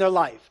Christian in their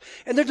life.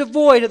 And they're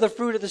devoid of the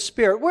fruit of the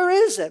Spirit. Where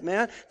is it,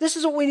 man? This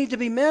is what we need to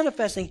be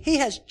manifesting. He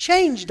has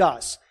changed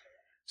us.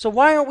 So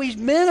why aren't we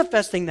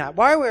manifesting that?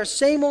 Why are we our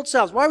same old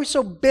selves? Why are we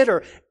so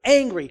bitter,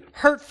 angry,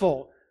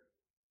 hurtful,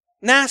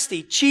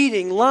 nasty,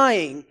 cheating,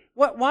 lying?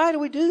 Why do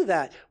we do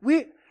that?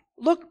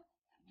 Look,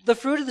 the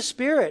fruit of the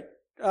Spirit,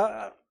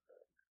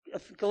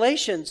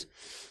 Galatians,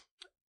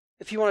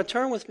 if you want to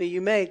turn with me,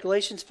 you may.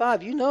 Galatians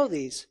 5, you know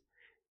these.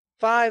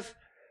 5,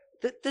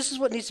 this is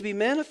what needs to be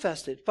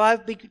manifested.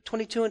 5,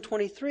 22 and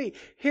 23.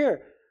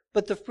 Here,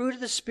 but the fruit of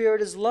the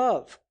Spirit is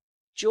love,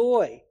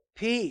 joy,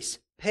 peace,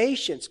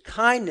 patience,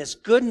 kindness,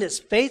 goodness,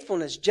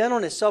 faithfulness,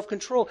 gentleness,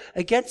 self-control.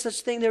 Against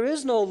such thing there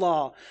is no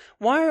law.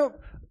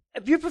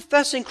 If you're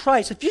professing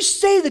Christ, if you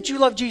say that you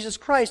love Jesus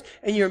Christ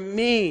and you're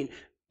mean,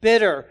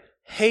 bitter,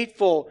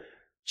 hateful,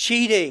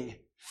 cheating,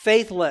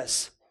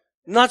 faithless,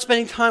 not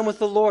spending time with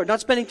the Lord,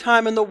 not spending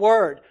time in the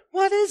Word,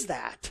 what is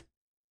that?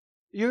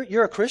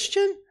 You're a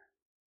Christian?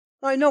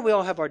 I know we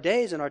all have our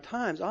days and our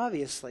times,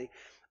 obviously,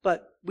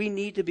 but we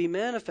need to be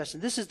manifested.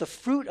 This is the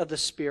fruit of the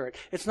Spirit.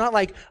 It's not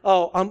like,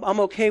 oh, I'm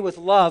okay with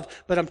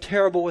love, but I'm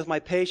terrible with my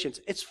patience.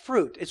 It's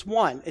fruit. It's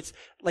one. It's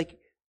like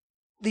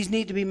these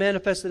need to be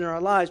manifested in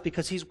our lives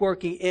because He's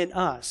working in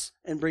us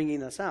and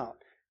bringing us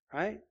out,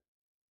 right?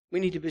 We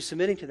need to be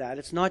submitting to that.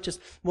 It's not just,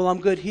 well, I'm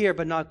good here,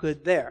 but not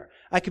good there.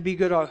 I could be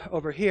good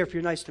over here if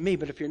you're nice to me,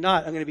 but if you're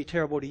not, I'm going to be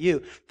terrible to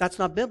you. That's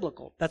not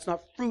biblical. That's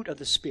not fruit of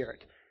the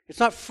Spirit. It's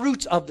not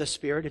fruits of the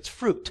Spirit. It's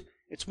fruit.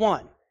 It's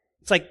one.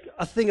 It's like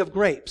a thing of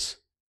grapes,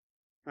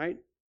 right?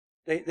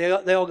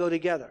 They all go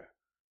together.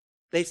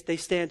 They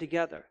stand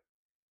together.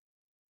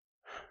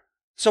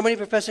 So many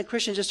professing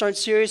Christians just aren't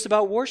serious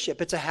about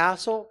worship. It's a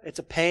hassle. It's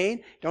a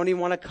pain. Don't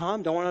even want to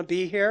come. Don't want to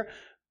be here.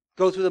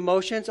 Go through the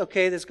motions.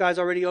 Okay, this guy's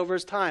already over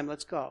his time.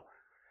 Let's go.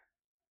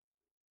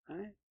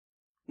 Right?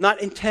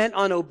 Not intent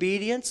on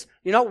obedience.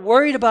 You're not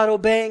worried about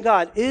obeying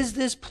God. Is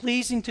this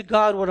pleasing to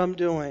God, what I'm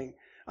doing?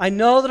 I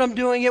know that I'm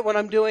doing it when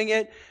I'm doing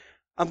it.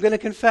 I'm going to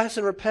confess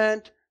and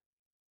repent.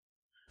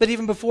 But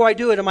even before I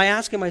do it, am I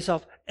asking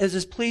myself, is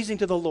this pleasing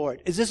to the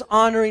Lord? Is this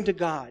honoring to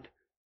God?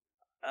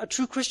 A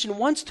true Christian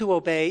wants to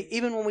obey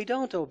even when we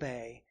don't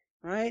obey,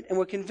 right? And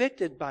we're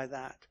convicted by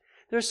that.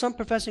 There are some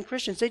professing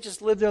Christians, they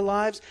just live their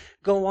lives,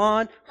 go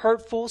on,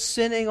 hurtful,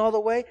 sinning all the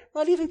way,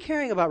 not even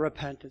caring about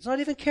repentance, not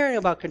even caring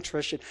about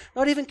contrition,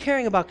 not even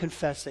caring about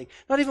confessing,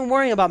 not even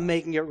worrying about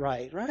making it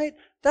right?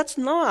 That's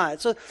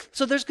not. So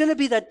there's going to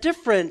be that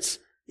difference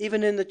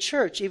even in the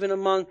church, even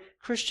among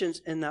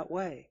Christians in that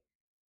way.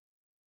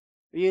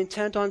 Are you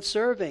intent on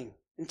serving?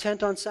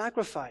 Intent on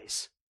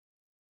sacrifice?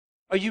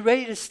 Are you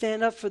ready to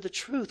stand up for the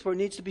truth where it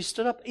needs to be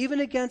stood up, even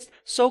against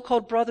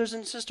so-called brothers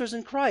and sisters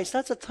in Christ?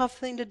 That's a tough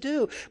thing to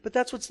do, but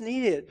that's what's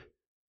needed.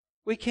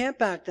 We can't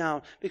back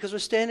down because we're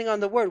standing on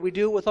the Word. We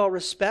do it with all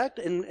respect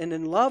and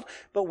in love,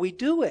 but we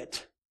do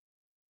it.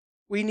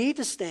 We need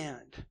to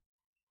stand.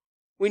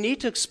 We need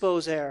to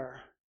expose error.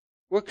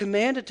 We're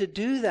commanded to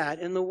do that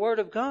in the Word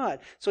of God.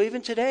 So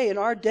even today, in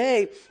our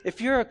day,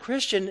 if you're a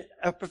Christian,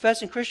 a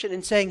professing Christian,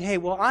 and saying, hey,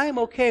 well, I am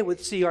okay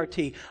with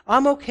CRT.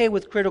 I'm okay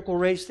with critical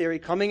race theory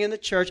coming in the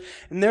church,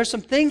 and there's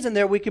some things in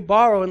there we could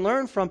borrow and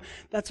learn from,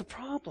 that's a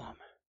problem.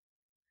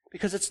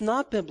 Because it's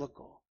not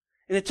biblical.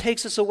 And it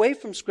takes us away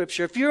from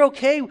Scripture. If you're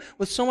okay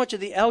with so much of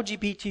the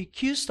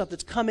LGBTQ stuff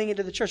that's coming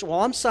into the church,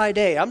 well, I'm side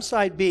A, I'm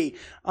side B,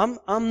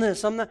 I'm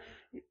this, I'm that,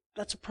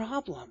 that's a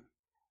problem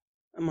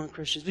among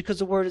Christians, because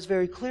the Word is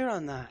very clear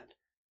on that.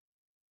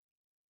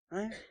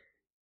 Right?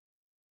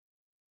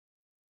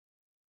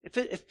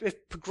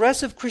 If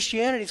progressive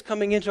Christianity is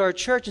coming into our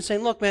church and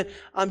saying, look, man,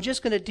 I'm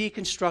just going to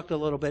deconstruct a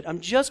little bit. I'm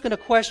just going to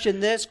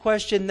question this,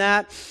 question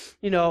that.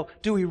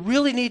 Do we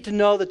really need to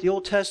know that the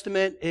Old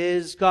Testament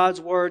is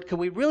God's Word? Can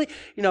we really,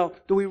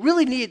 do we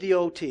really need the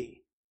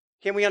OT?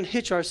 Can we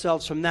unhitch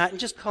ourselves from that and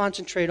just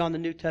concentrate on the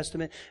New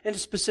Testament and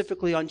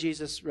specifically on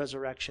Jesus'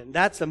 resurrection?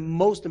 That's the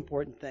most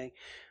important thing.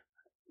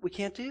 We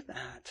can't do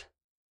that.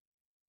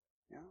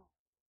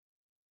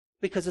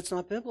 Because it's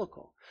not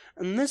biblical.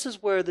 And this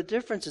is where the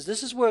difference is.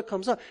 This is where it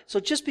comes up. So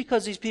just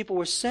because these people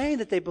were saying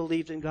that they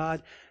believed in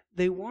God,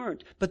 they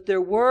weren't. But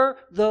there were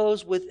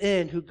those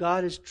within who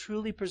God has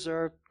truly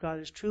preserved, God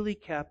has truly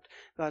kept,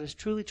 God has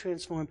truly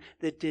transformed,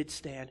 that did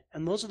stand.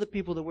 And those are the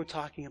people that we're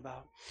talking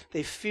about.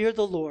 They feared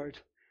the Lord,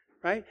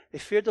 right? They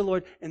feared the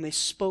Lord, and they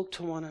spoke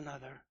to one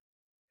another.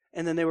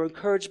 And then they were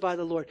encouraged by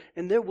the Lord.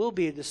 And there will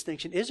be a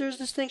distinction. Is there a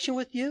distinction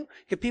with you?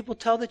 Can people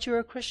tell that you're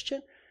a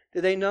Christian?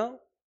 Do they know?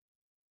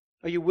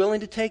 Are you willing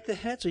to take the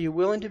hits? Are you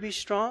willing to be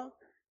strong?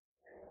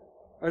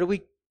 Or do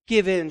we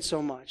give in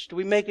so much? Do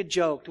we make a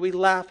joke? Do we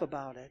laugh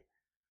about it?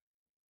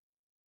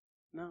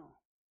 No.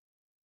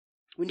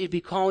 We need to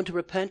be called to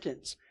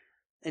repentance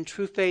and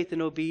true faith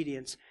and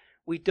obedience.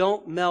 We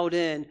don't meld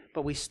in,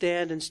 but we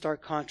stand in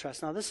stark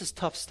contrast. Now, this is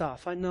tough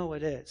stuff. I know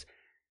it is.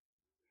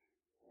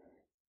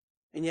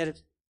 And yet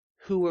it's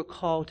who we're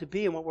called to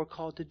be and what we're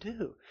called to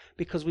do.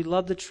 Because we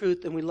love the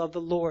truth and we love the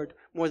Lord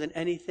more than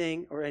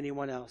anything or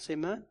anyone else.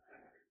 Amen?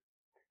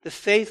 The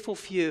faithful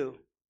few,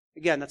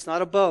 again, that's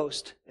not a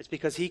boast. It's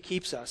because He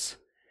keeps us.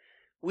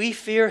 We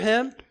fear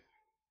Him.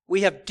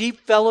 We have deep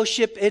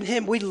fellowship in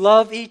Him. We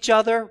love each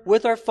other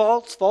with our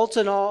faults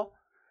and all.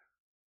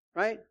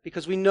 Right?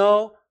 Because we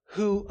know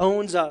who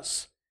owns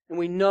us. And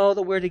we know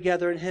that we're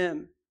together in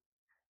Him.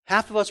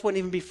 Half of us wouldn't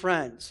even be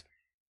friends.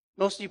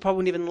 Most of you probably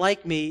wouldn't even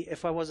like me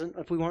if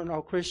we weren't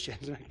all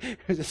Christians.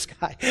 This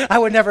guy. I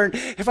would never,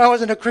 if I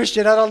wasn't a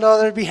Christian, I don't know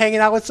that I'd be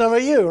hanging out with some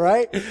of you,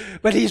 right?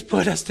 But He's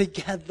put us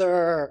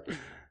together.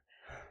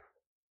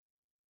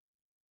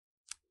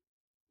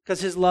 Because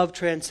His love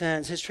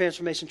transcends, His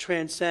transformation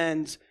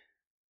transcends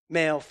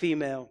male,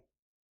 female,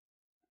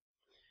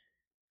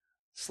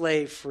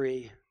 slave,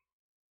 free,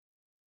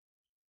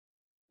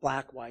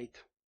 black, white.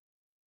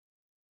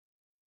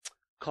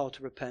 Call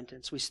to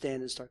repentance. We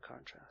stand in stark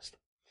contrast.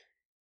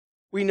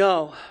 We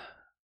know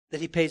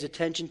that He pays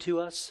attention to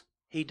us.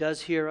 He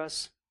does hear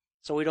us,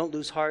 so we don't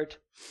lose heart.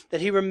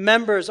 That He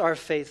remembers our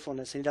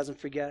faithfulness and He doesn't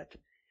forget.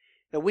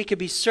 That we can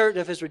be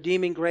certain of His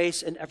redeeming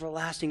grace and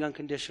everlasting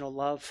unconditional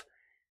love.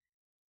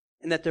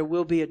 And that there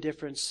will be a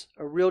difference,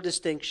 a real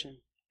distinction,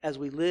 as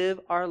we live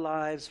our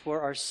lives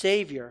for our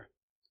Savior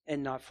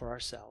and not for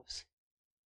ourselves.